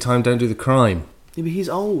can't do the time, don't do the crime. Yeah, but he's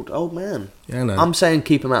old man. Yeah, I know. I'm saying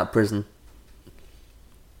keep him out of prison.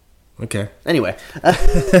 Okay. Anyway,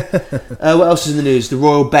 what else is in the news? The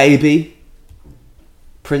royal baby,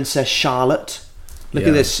 Princess Charlotte. Look Yeah.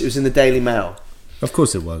 at this. It was in the Daily Mail. Of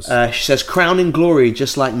course it was. She says, crowning glory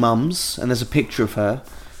just like mum's, and there's a picture of her.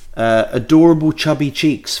 Adorable chubby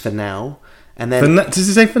cheeks for now. And then Does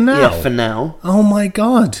it say for now? Yeah, for now. Oh my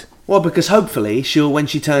god. Well, because hopefully she'll, when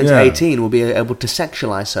she turns Yeah. 18, we'll be able to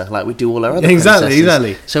sexualise her like we do all our other Exactly, princesses.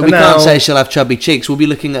 exactly. So But we now- can't say she'll have chubby cheeks. We'll be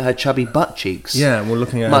looking at her chubby butt cheeks. Yeah, we're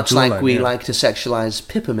looking at her much like jawline, we yeah. like to sexualise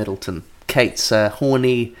Pippa Middleton, Kate's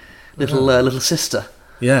horny little little sister.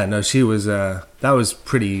 Yeah, no, she was. That was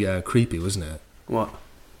pretty creepy, wasn't it? What?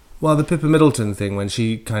 Well, the Pippa Middleton thing, when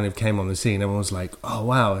she kind of came on the scene, everyone was like, "Oh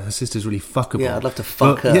wow, her sister's really fuckable." Yeah, I'd love to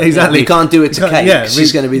fuck her. Yeah, exactly. Yeah, we can't do it to Kate, 'cause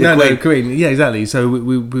she's gonna be the queen. No, queen. Yeah, exactly. So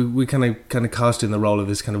we kind of cast in the role of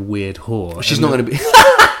this kind of weird whore. She's And not then- going to be.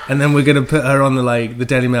 And then we're going to put her on the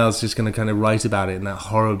Daily Mail's just going to kind of write about it in that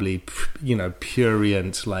horribly,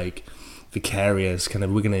 prurient, like, vicarious kind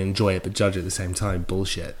of, we're going to enjoy it but judge it at the same time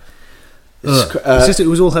bullshit. It's It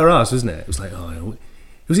was all her ass, wasn't it? It was like, it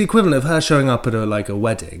was the equivalent of her showing up at a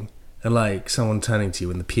wedding and like someone turning to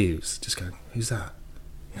you in the pews, just going, "Who's that?"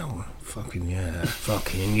 Oh, fucking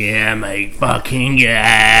yeah, mate, fucking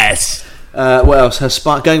yes. What else? Her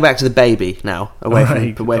going back to the baby now, away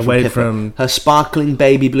Right, from away Pippa. from- Her sparkling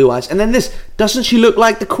baby blue eyes, and then this. Doesn't she look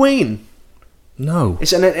like the Queen? No.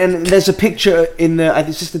 And there's a picture in the. I think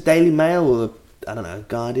it's just the Daily Mail or the, I don't know,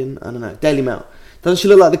 Guardian. I don't know, Daily Mail. Doesn't she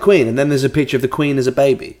look like the Queen? And then there's a picture of the Queen as a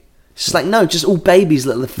baby. It's just like, no, just all babies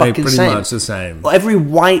look the They're fucking pretty same. much the same. Well, every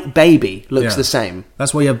white baby looks Yeah. the same.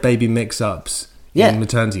 That's why you have baby mix-ups Yeah. in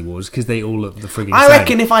maternity wards, because they all look the frigging I same.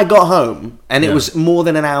 reckon if I got home and it Yeah. was more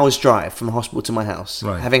than an hour's drive from the hospital to my house,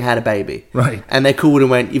 Right. having had a baby, Right. and they called and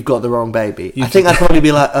went, "You've got the wrong baby," You I think just- I'd probably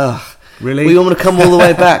be like, "Ugh, Really? We want me to come all the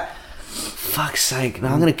way back?" Fuck's sake! No,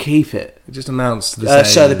 I'm going to keep it. It just amounts to the same.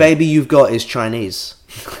 So the baby you've got is Chinese.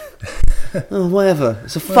 Oh, whatever.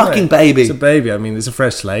 It's a fucking baby. It's a baby. I mean, it's a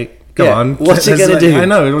fresh slate. Come Yeah, on. what's it Let's, gonna like, do? I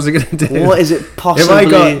know. What's it going to do? What is it possibly?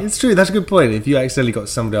 It's true. That's a good point. If you accidentally got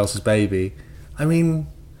somebody else's baby, I mean,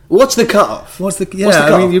 What's the cutoff? what's the? Yeah, What's the I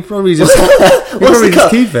cutoff? mean, you probably just What's the just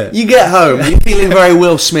cutoff? keep it. You get home, you're feeling very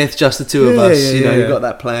Will Smith, just the two of Yeah, us. yeah, you know, yeah, you've yeah. got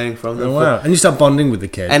that playing from the Oh, wow. And you start bonding with the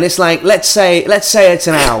kid. And it's like, let's say it's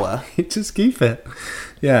an hour. just keep it.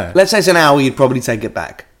 Yeah. Let's say it's an hour, you'd probably take it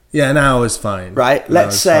back. Yeah, an hour's fine. Right? An Let's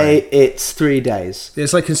hour's say fine. it's 3 days.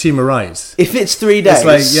 It's like consumer rights. If it's 3 days... It's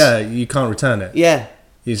like, yeah, you can't return it. Yeah.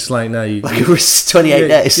 It's like, no, you... Like it was 28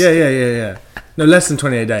 days. Yeah. No, less than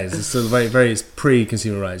 28 days. It's still very it's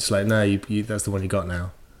pre-consumer rights. It's like, no, you that's the one you got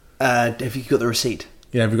now. Have you got the receipt?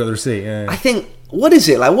 Yeah, have you got the receipt? Yeah. I think, what is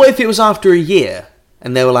it? Like, what if it was after a year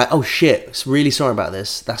and they were like, oh shit, really sorry about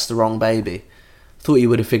this. That's the wrong baby. Thought you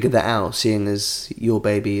would have figured that out, seeing as your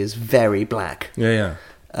baby is very black. Yeah.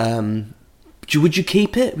 Do Would you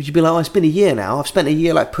keep it? Would you be like, oh, it's been a year now. I've spent a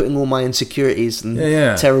year like putting all my insecurities and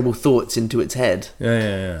terrible thoughts into its head.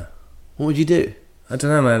 Yeah. What would you do? I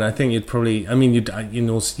don't know, man. I think you'd probably... I mean,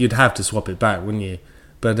 you'd have to swap it back, wouldn't you?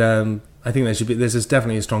 But I think there's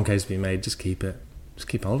definitely a strong case to be made. Just keep it. Just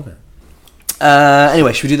keep hold of it.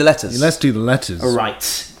 Anyway, should we do the letters? Let's do the letters.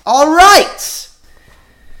 All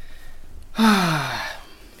right.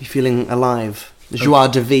 You feeling alive? Joie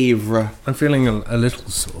de vivre. I'm feeling a little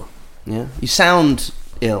sore. Yeah? You sound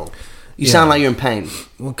ill. You sound like you're in pain.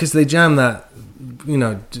 Well, because they jam that,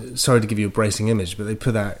 sorry to give you a bracing image, but they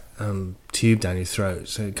put that tube down your throat,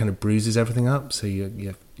 so it kind of bruises everything up, so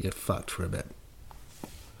you're fucked for a bit.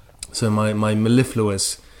 So my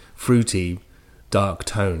mellifluous, fruity, dark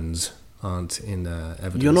tones aren't in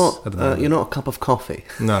evidence. You're not a cup of coffee.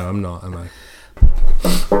 No, I'm not, am I?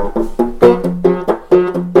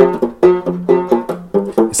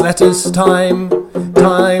 It's letters time to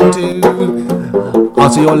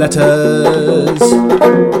answer your letters.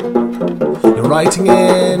 You're writing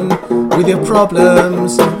in with your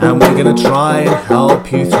problems, and we're gonna try and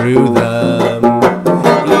help you through them.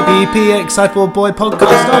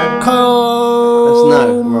 EBP@excitableboypodcast.com.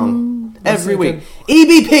 No, wrong. Every week.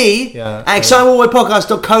 EBP at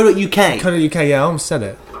excitableboypodcast.co.uk. .uk, yeah, I almost said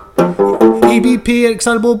it.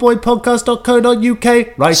 EBP@excitableboypodcast.co.uk.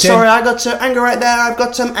 Right. Sorry, I got some anger right there. I've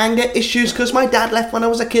got some anger issues because my dad left when I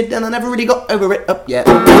was a kid and I never really got over it up yet.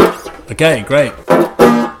 Okay, great.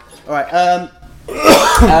 Alright,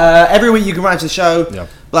 every week you can write to the show. Yeah.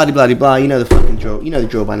 Blah blah blah. You know the fucking drill. You know the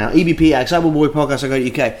drill by now. EBP at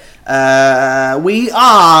excitableboypodcast.co.uk. We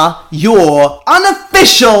are your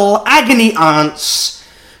unofficial agony aunts,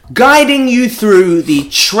 guiding you through the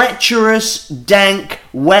treacherous, dank,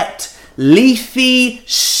 wet, leafy,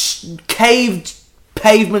 caved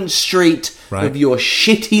pavement street of your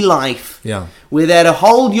shitty life. Yeah. We're there to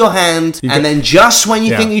hold your hand, and then just when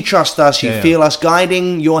you think you trust us, you feel us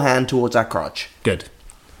guiding your hand towards our crotch. Good.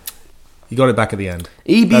 You got it back at the end.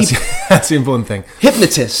 EBP. That's the important thing.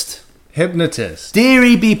 Hypnotist. Dear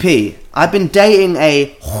EBP, I've been dating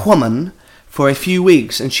a woman for a few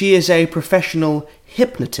weeks, and she is a professional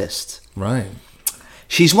hypnotist. Right.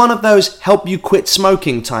 She's one of those help you quit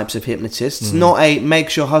smoking types of hypnotists, not a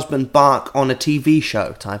makes your husband bark on a TV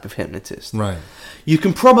show type of hypnotist. Right. You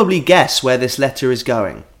can probably guess where this letter is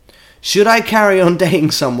going. Should I carry on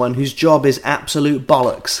dating someone whose job is absolute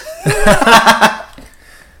bollocks?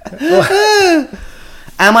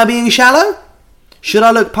 Am I being shallow? Should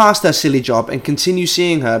I look past her silly job and continue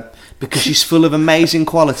seeing her because she's full of amazing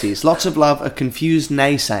qualities? Lots of love, a confused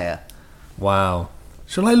naysayer. Wow.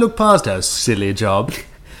 Shall I look past her silly job?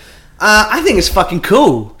 I think it's fucking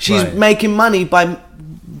cool. She's making money by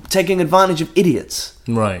taking advantage of idiots.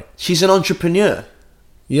 Right. She's an entrepreneur.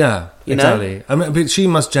 Yeah, You exactly. know? I mean, but she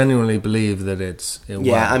must genuinely believe that it works.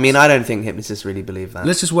 Yeah, I mean, I don't think hypnotists really believe that.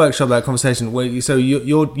 Let's just workshop that conversation. So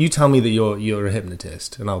you tell me that you're a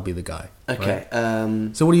hypnotist, and I'll be the guy. Okay.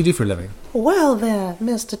 Right? So what do you do for a living? Well there,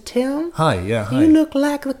 Mr. Tim. Hi. You look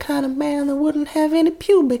like the kind of man that wouldn't have any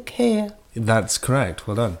pubic hair. That's correct.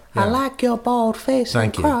 Well done. Yeah. I like your bald face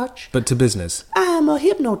Thank and you. crotch. But to business. I'm a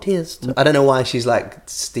hypnotist. I don't know why she's like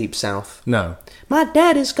steep south. No. My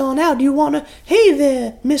daddy's gone out. You want to... Hey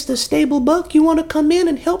there, Mr. Stable-Buck. You want to come in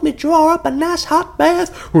and help me draw up a nice hot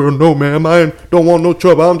bath? Well, no, ma'am. I don't want no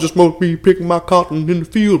trouble. I'm just supposed to be picking my cotton in the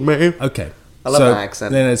field, ma'am. Okay. I love that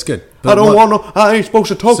accent. Then it's good. I ain't supposed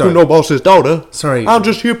to talk to no boss's daughter. Sorry. I'm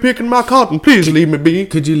just here picking my cotton. Please leave me be.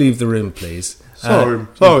 Could you leave the room, please? Sorry,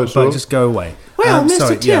 but sir. Just go away. Well, Mr.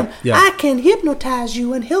 Sorry, Tim, yeah. I can hypnotize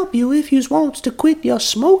you and help you if you wants to quit your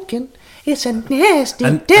smoking. It's a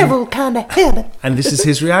nasty devil kind of habit. And this is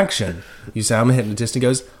his reaction. You say, I'm a hypnotist, and he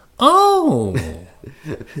goes, oh,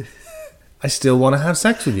 I still want to have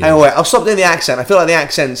sex with you. Anyway, I'll stop doing the accent. I feel like the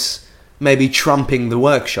accent's maybe trumping the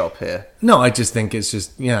workshop here. No, I just think it's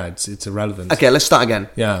just, it's irrelevant. Okay, let's start again.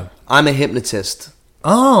 Yeah. I'm a hypnotist.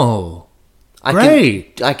 Oh,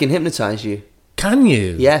 great. I can hypnotize you. Can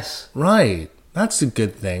you? Yes. Right. That's a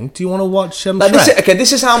good thing. Do you want to watch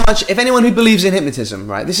this is how much, if anyone who believes in hypnotism,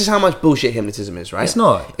 right, this is how much bullshit hypnotism is, right? It's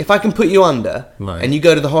not. If I can put you under, right, and you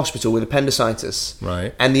go to the hospital with appendicitis,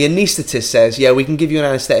 right, and the anaesthetist says, yeah, we can give you an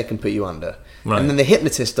anaesthetic and put you under, right, and then the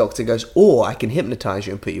hypnotist doctor goes, or I can hypnotize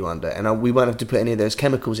you and put you under, and we won't have to put any of those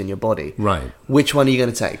chemicals in your body. Right. Which one are you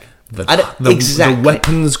going to take? The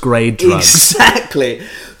weapons grade drug. Exactly.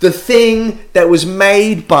 The thing that was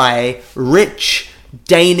made by rich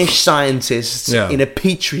Danish scientists in a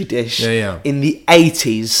petri dish in the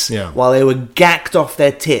 80s while they were gacked off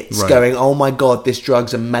their tits going, oh my god, this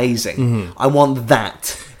drug's amazing. I want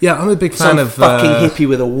that. Yeah, I'm a big fan Some of fucking hippie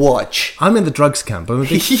with a watch. I'm in the drugs camp. I'm a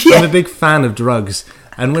big, Yeah. I'm a big fan of drugs.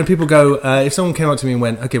 And when people go, if someone came up to me and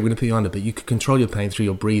went, "Okay, we're going to put you under, but you could control your pain through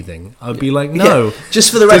your breathing," I would be like, "No." Yeah.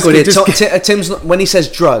 Just for the record, Just- Tim's when he says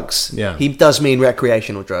drugs, Yeah. he does mean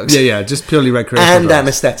recreational drugs. yeah, just purely recreational And drugs.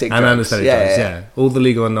 anaesthetic and drugs. anaesthetic Yeah, drugs. yeah. Yeah, all the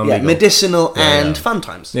legal and Yeah, non-legal. medicinal Yeah, and yeah. fun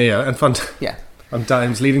times. Yeah, and fun. Yeah. Fun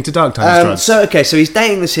times leading to dark times. drugs. So he's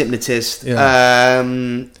dating this hypnotist. Yeah.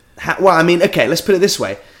 Well, I mean, okay, let's put it this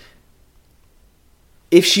way.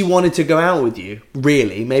 If she wanted to go out with you,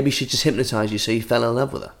 really, maybe she'd just hypnotise you so you fell in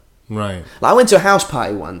love with her. Right. Like, I went to a house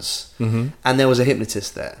party once, and there was a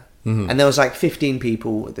hypnotist there. And there was like 15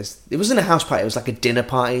 people at this. It wasn't a house party, it was like a dinner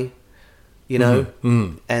party, you know?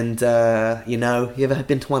 And, you know, you ever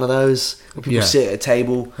been to one of those where people Yeah. sit at a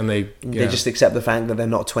table And they just accept the fact that they're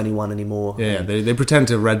not 21 anymore? Yeah, they pretend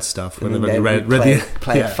to read stuff when And they've then already they read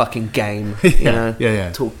play yeah. a fucking game, Yeah, you know?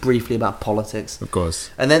 yeah. Talk briefly about politics. Of course.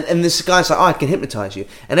 And this guy's like, "Oh, I can hypnotise you."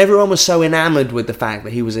 And everyone was so enamoured with the fact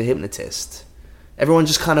that he was a hypnotist. Everyone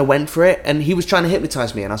just kind of went for it, and he was trying to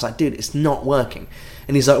hypnotise me, and I was like, "Dude, it's not working."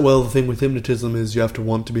 And he's like, "Well, the thing with hypnotism is you have to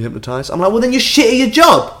want to be hypnotised." I'm like, "Well, then you're shit at your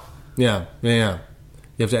job." Yeah. You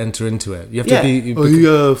have to enter into it. You have Yeah.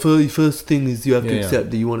 to be. First thing is you have to Yeah,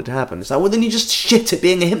 accept that you want it to happen. It's like, well, then you're just shit at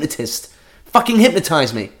being a hypnotist. Fucking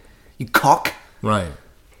hypnotise me, you cock. Right.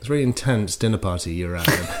 It's a very intense dinner party you're at.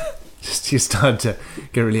 And you start to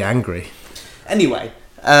get really angry. Anyway,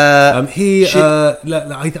 I should-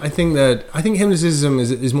 I think hypnotism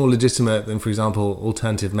is more legitimate than, for example,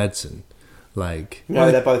 alternative medicine. Like,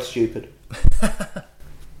 no, they're both stupid.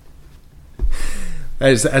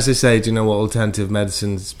 as they say, do you know what alternative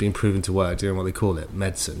medicine's been proven to work? Do you know what they call it?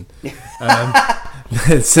 Medicine.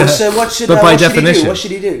 So what should but by what should he do? definition, What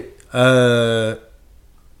should he do?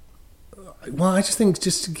 well, I just think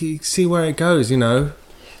just to see where it goes. You know,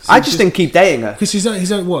 I just think keep dating her. because he's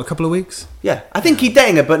only what, a couple of weeks. Yeah, I think keep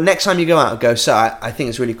dating her, but next time you go out, go, "So I think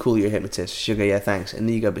it's really cool you're a hypnotist." She'll go, "Yeah, thanks." And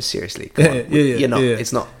then you go, "But seriously, come on. You're not. yeah.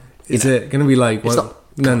 It's not. Is it going to be like... It's well,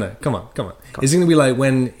 not- No, come on. Is it going to be like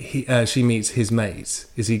when she meets his mates?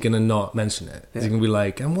 Is he going to not mention it? Is he going to be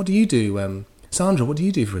like, "And what do you do? Sandra, what do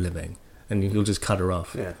you do for a living?" And he'll just cut her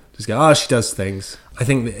off. Yeah. Just go, "Oh, she does things." I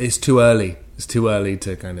think that it's too early. It's too early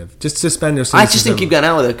to kind of... Just suspend your I cynicism. just think keep going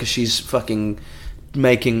out with her because she's fucking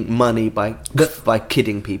making money by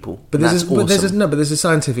kidding people. But And that's there's, awesome. but there's a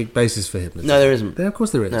scientific basis for hypnotism. No, there isn't. Of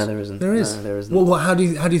course there is. No, there isn't. There is. No, there isn't. Well, how do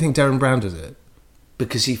you think Darren Brown does it?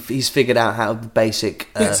 Because he's figured out how the basic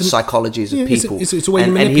Yeah, it's a- psychologies of yeah, it's a- people, it's a way to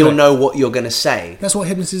and he'll manipulate. know what you're going to say. That's what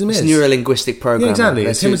hypnotism It's is. neuro-linguistic programming. Yeah, exactly.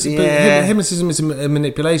 That's It's it. hypnotism is a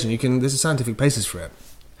manipulation. There's a scientific basis for it.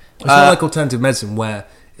 It's not like alternative medicine, where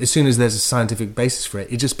as soon as there's a scientific basis for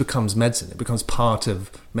it, it just becomes medicine. It becomes part of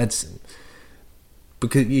medicine.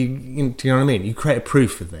 Because do you know what I mean? You create a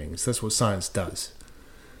proof for things. That's what science does,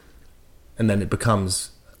 and then it becomes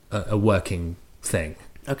a working thing.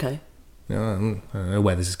 Okay. I don't know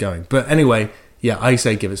where this is going, but anyway, yeah, I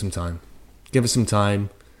say give it some time. Give it some time.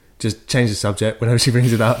 Just change the subject whenever she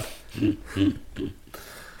brings it up.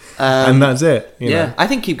 And that's it. You Yeah, know? I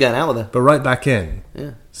think keep going out with her. But right back in.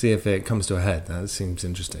 Yeah. See if it comes to a head. That seems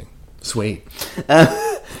interesting. Sweet. All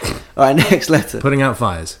right, next letter. Putting out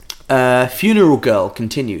fires. Funeral Girl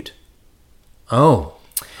continued. Oh.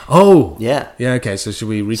 Yeah. Yeah, okay, so should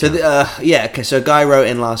we recap? So okay. So a guy wrote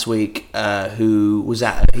in last week who was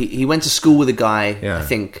at he went to school with a guy. Yeah. I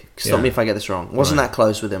think. Stop Yeah. me if I get this wrong. Wasn't Right. that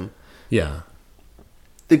close with him. Yeah.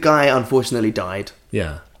 The guy unfortunately died.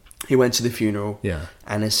 Yeah. He went to the funeral. Yeah.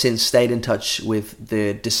 And has since stayed in touch with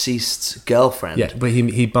the deceased's girlfriend. Yeah, but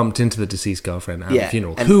he bumped into the deceased girlfriend at Yeah, the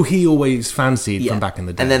funeral, and- who he always fancied Yeah. from back in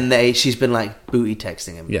the day. And then she's been like booty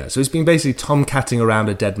texting him. yeah, so it's been basically tomcatting around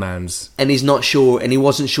a dead man's... And he's not sure, and he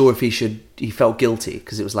wasn't sure if he felt guilty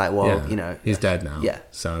because it was like, well, Yeah, you know, he's dead now. Yeah.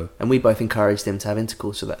 So And we both encouraged him to have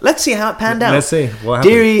intercourse with her. Let's see how it panned out. Let's see what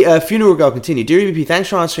happened. Deary Funeral Girl continued. Deary BP, thanks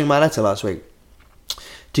for answering my letter last week.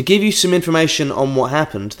 To give you some information on what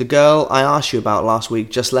happened, the girl I asked you about last week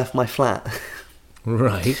just left my flat.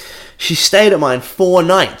 right, She stayed at mine 4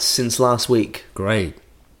 nights since last week. great.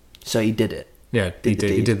 So he did it. Yeah, he the did.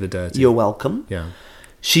 He deed. did the dirty. You're welcome. Yeah.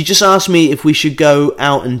 She just asked me if we should go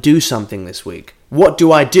out and do something this week. What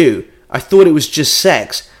do I do? I thought it was just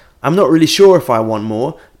sex. I'm not really sure if I want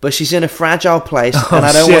more, but she's in a fragile place and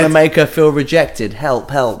I don't shit. want to make her feel rejected. Help,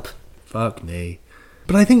 help. Fuck me.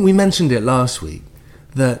 But I think we mentioned it last week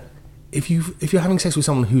that if you're having sex with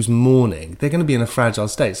someone who's mourning, they're going to be in a fragile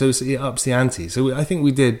state. So it ups the ante. So I think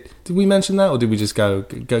we did. Did we mention that, or did we just go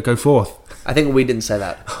forth? I think we didn't say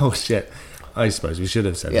that. Oh shit! I suppose we should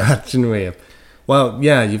have said Yeah. that, shouldn't we have? Well,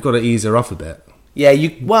 yeah, you've got to ease her off a bit. Yeah,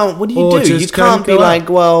 what do you Or do? just You kind can't of be go like, out.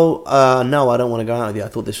 well, no, I don't want to go out with you. I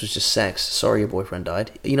thought this was just sex. Sorry, your boyfriend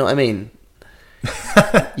died. You know what I mean?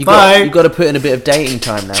 You Bye. got to put in a bit of dating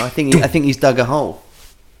time now. I think he's dug a hole.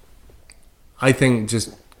 I think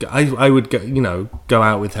just I would go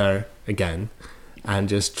out with her again and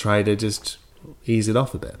just try to just ease it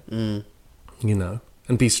off a bit, and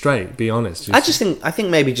be straight, be honest. I think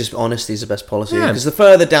maybe just honesty is the best policy, Yeah. because the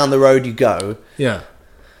further down the road you go, yeah,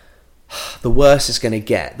 the worse it's going to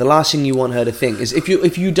get. The last thing you want her to think is if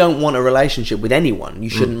you don't want a relationship with anyone, you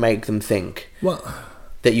shouldn't make them think well,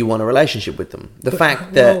 that you want a relationship with them. The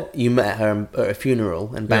fact that you met her at a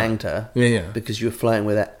funeral and banged her Yeah. because you were flirting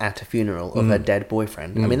with her at a funeral of her dead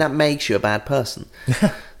boyfriend, I mean, that makes you a bad person.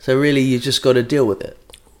 So really, you just got to deal with it.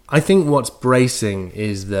 I think what's bracing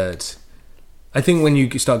is that I think when you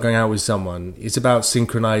start going out with someone, it's about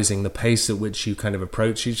synchronizing the pace at which you kind of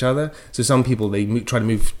approach each other. So some people, they try to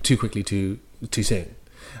move too quickly too soon.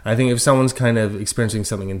 I think if someone's kind of experiencing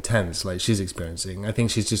something intense like she's experiencing, I think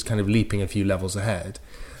she's just kind of leaping a few levels ahead.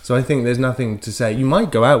 So I think there's nothing to say. You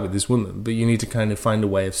might go out with this woman, but you need to kind of find a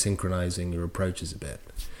way of synchronizing your approaches a bit.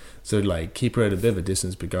 So like keep her at a bit of a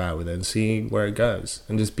distance, but go out with her and see where it goes,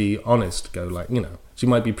 and just be honest. Go like, she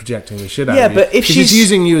might be projecting the shit out of you. but if she's she's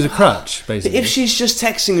using you as a crutch, basically. If she's just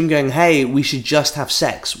texting him going, hey, we should just have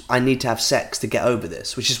sex, I need to have sex to get over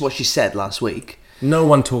this, which is what she said last week. No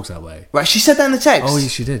one talks that way. Right, she said that in the text. Oh, yeah,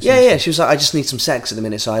 she did. Yeah, she was like, I just need some sex at the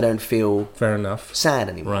minute so I don't feel Fair enough. sad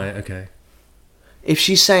anymore. Right, okay. If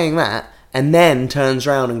she's saying that and then turns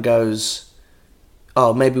around and goes,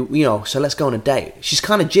 oh, maybe, so let's go on a date, she's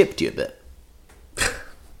kind of gypped you a bit.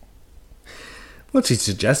 Well, she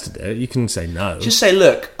suggested it. You can say no. Just say,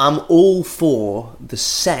 look, I'm all for the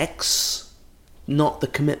sex, not the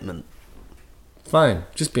commitment. Fine.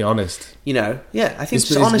 Just be honest. Yeah, I think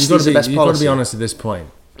just You've honesty gotta is the best You've got to policy. be honest at this point.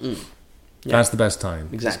 Yeah. That's the best time.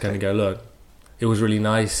 Just Exactly. kind of go, look, it was really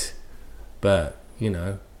nice, but,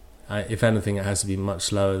 if anything, it has to be much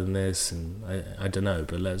slower than this, and I don't know,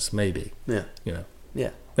 but let's maybe, Yeah, yeah,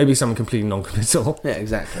 maybe something completely non-committal. yeah,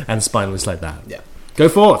 exactly. And spineless like that. Yeah. Go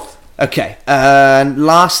forth. Okay,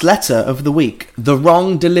 last letter of the week. The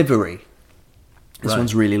wrong delivery. This Right.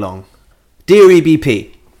 one's really long. Dear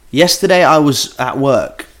EBP, yesterday at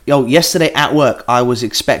work, I was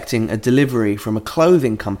expecting a delivery from a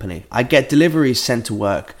clothing company. I get deliveries sent to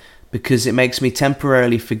work because it makes me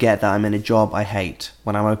temporarily forget that I'm in a job I hate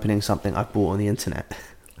when I'm opening something I bought on the internet.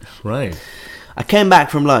 Right. I came back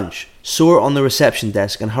from lunch, saw it on the reception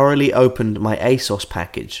desk, and hurriedly opened my ASOS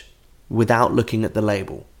package without looking at the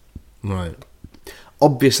label. Right.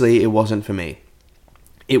 Obviously, it wasn't for me.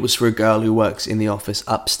 It was for a girl who works in the office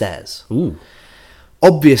upstairs. Ooh.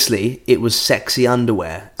 Obviously, it was sexy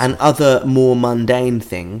underwear and other more mundane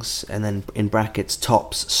things, and then in brackets,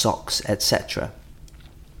 tops, socks, etc.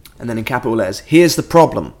 And then in capital letters, here's the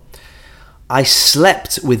problem. I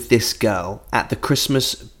slept with this girl at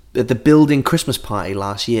the building Christmas party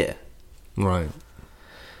last year. Right.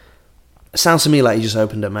 Sounds to me like you just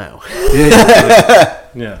opened her mail.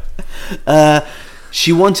 Yeah.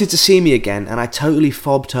 She wanted to see me again, and I totally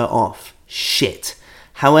fobbed her off. Shit.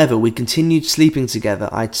 However, we continued sleeping together,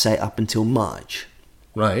 I'd say, up until March.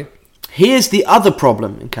 Right. Here's the other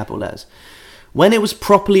problem, in capital letters. When it was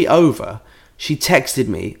properly over, she texted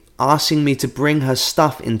me, asking me to bring her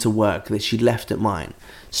stuff into work that she'd left at mine.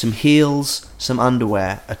 Some heels, some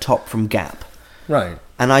underwear, a top from Gap. Right.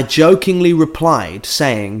 And I jokingly replied,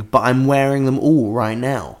 saying, but I'm wearing them all right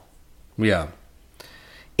now. Yeah.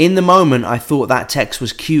 In the moment, I thought that text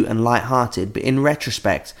was cute and light-hearted, but in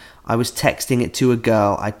retrospect, I was texting it to a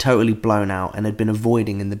girl I'd totally blown out and had been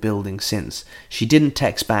avoiding in the building since. She didn't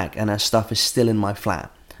text back, and her stuff is still in my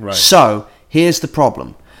flat. Right. So, here's the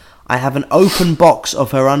problem. I have an open box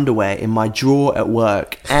of her underwear in my drawer at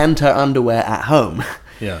work and her underwear at home.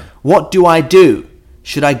 Yeah. What do I do?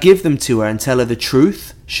 Should I give them to her and tell her the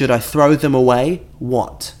truth? Should I throw them away?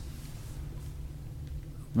 What?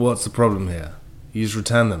 What's the problem here? You just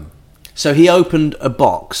return them. So he opened a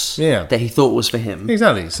box Yeah. that he thought was for him.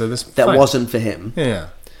 Exactly. So this That fine. wasn't for him. Yeah.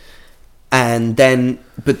 And then,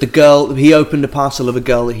 but the girl, he opened a parcel of a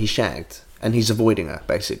girl that he shagged, and he's avoiding her,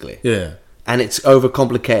 basically. Yeah. And it's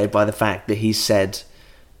overcomplicated by the fact that he said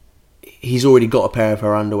he's already got a pair of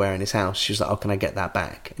her underwear in his house. She's like, oh, can I get that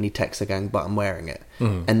back? And he texts her going, but I'm wearing it.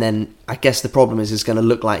 Mm-hmm. And then I guess the problem is it's going to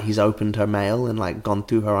look like he's opened her mail and like gone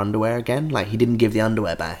through her underwear again. Like he didn't give the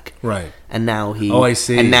underwear back. Right. And now he... Oh, I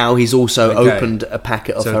see. And now he's also Okay. opened a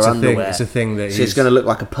packet of So her it's a thing- underwear. it's a thing that So he's- it's going to look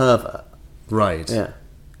like a pervert. Right. Yeah.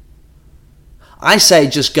 I say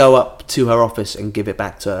just go up to her office and give it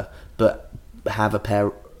back to her, but have a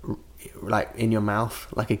pair like in your mouth,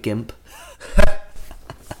 like a gimp.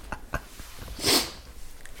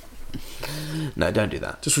 No, don't do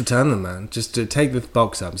that. Just return them, man. Just to take the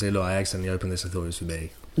box up and say, look, I accidentally opened this. I thought it was for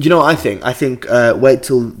me. Do you know what I think? I think wait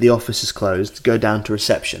till the office is closed, go down to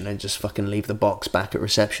reception, and just fucking leave the box back at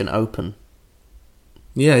reception open.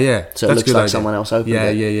 Yeah, yeah. So it looks like someone else opened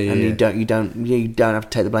it. Yeah. And you don't have to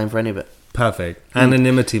take the blame for any of it. Perfect.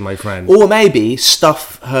 Anonymity, my friend. Or maybe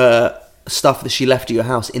stuff her stuff that she left at your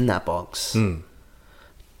house in that box.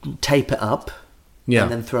 Tape it up. Yeah.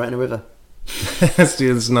 And then throw it in a river. That's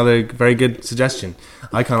another very good suggestion.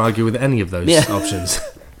 I can't argue with any of those options.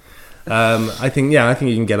 I think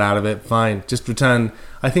you can get out of it fine. Just return.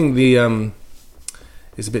 I think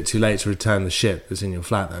it's a bit too late to return the shit that's in your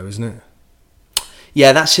flat, though, isn't it?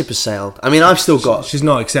 Yeah, that ship has sailed. I mean, I've still got. She's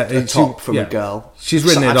not accepted a top from a girl. She's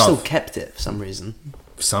written it off. I've still kept it for some reason.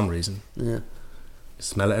 For some reason. Yeah.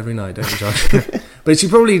 Smell it every night, don't you, Josh? But she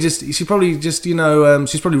probably just she's probably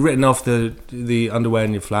written off the underwear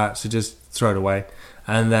in your flat, so just throw it away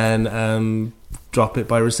and then drop it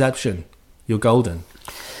by reception. You're golden.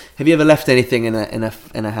 Have you ever left anything in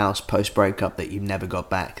a house post breakup that you never got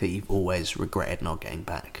back, that you've always regretted not getting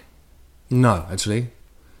back? No, actually,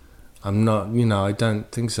 I'm not. I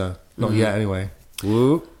don't think so. Not yet, anyway.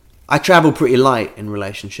 Woo. I travel pretty light in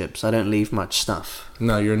relationships. I don't leave much stuff.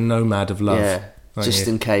 No, you're a nomad of love. Yeah, just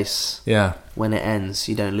in case. Yeah. When it ends,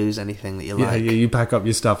 you don't lose anything that you like. Yeah, you pack up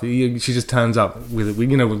your stuff. She just turns up with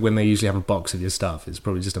when they usually have a box of your stuff. It's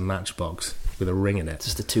probably just a matchbox with a ring in it.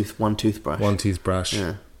 Just one toothbrush. One toothbrush.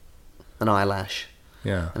 Yeah. An eyelash.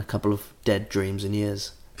 Yeah. And a couple of dead dreams and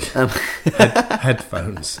years.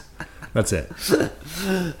 Headphones. That's it.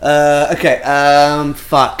 Okay.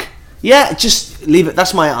 Fuck. Yeah, just leave it.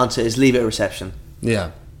 That's my answer, is leave it at reception.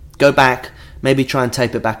 Yeah. Go back, maybe try and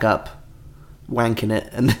tape it back up, wank in it,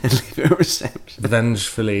 and then leave it at reception.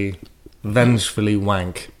 Vengefully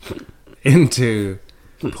wank into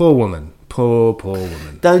poor woman. Poor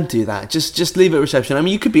woman. Don't do that. Just leave it at reception. I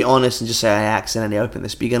mean, you could be honest and just say, I accidentally opened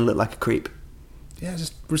this, but you're going to look like a creep. Yeah,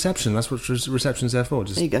 just reception. That's what reception's there for.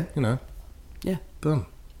 Just, there you go. Yeah. Boom.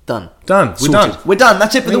 Done. We're done. We're done.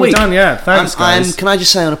 That's it for the week. We're done, yeah. Thanks, guys. Can I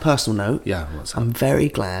just say on a personal note? Yeah, what's up? I'm very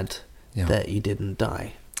glad that you didn't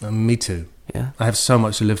die. Me too. Yeah. I have so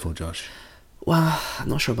much to live for, Josh. Well, I'm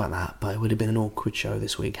not sure about that, but it would have been an awkward show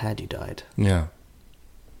this week had you died. Yeah.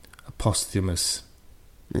 A posthumous.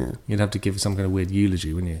 Yeah. You'd have to give some kind of weird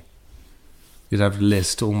eulogy, wouldn't you? You'd have to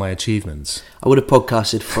list all my achievements. I would have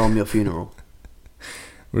podcasted from your funeral.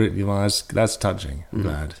 Really, well, that's touching.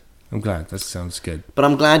 I'm glad. That sounds good. But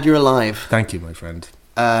I'm glad you're alive. Thank you, my friend.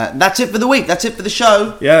 That's it for the week. That's it for the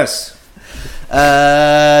show. Yes.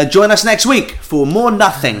 Join us next week for more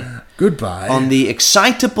nothing. Goodbye. On the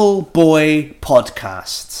Excitable Boy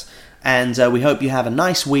podcast. And we hope you have a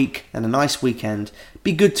nice week and a nice weekend.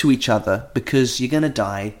 Be good to each other because you're going to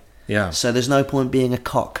die. Yeah. So there's no point being a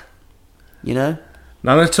cock. You know?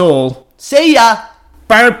 None at all. See ya!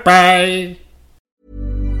 Bye-bye.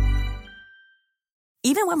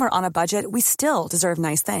 Even when we're on a budget, we still deserve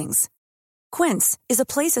nice things. Quince is a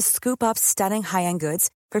place to scoop up stunning high-end goods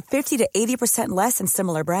for 50 to 80% less than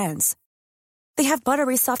similar brands. They have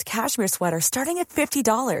buttery soft cashmere sweaters starting at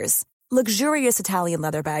 $50, luxurious Italian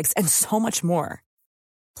leather bags, and so much more.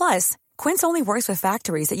 Plus, Quince only works with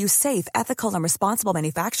factories that use safe, ethical, and responsible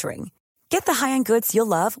manufacturing. Get the high-end goods you'll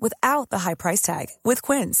love without the high price tag with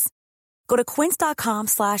Quince. Go to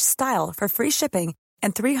quince.com/style for free shipping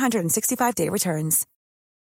and 365-day returns.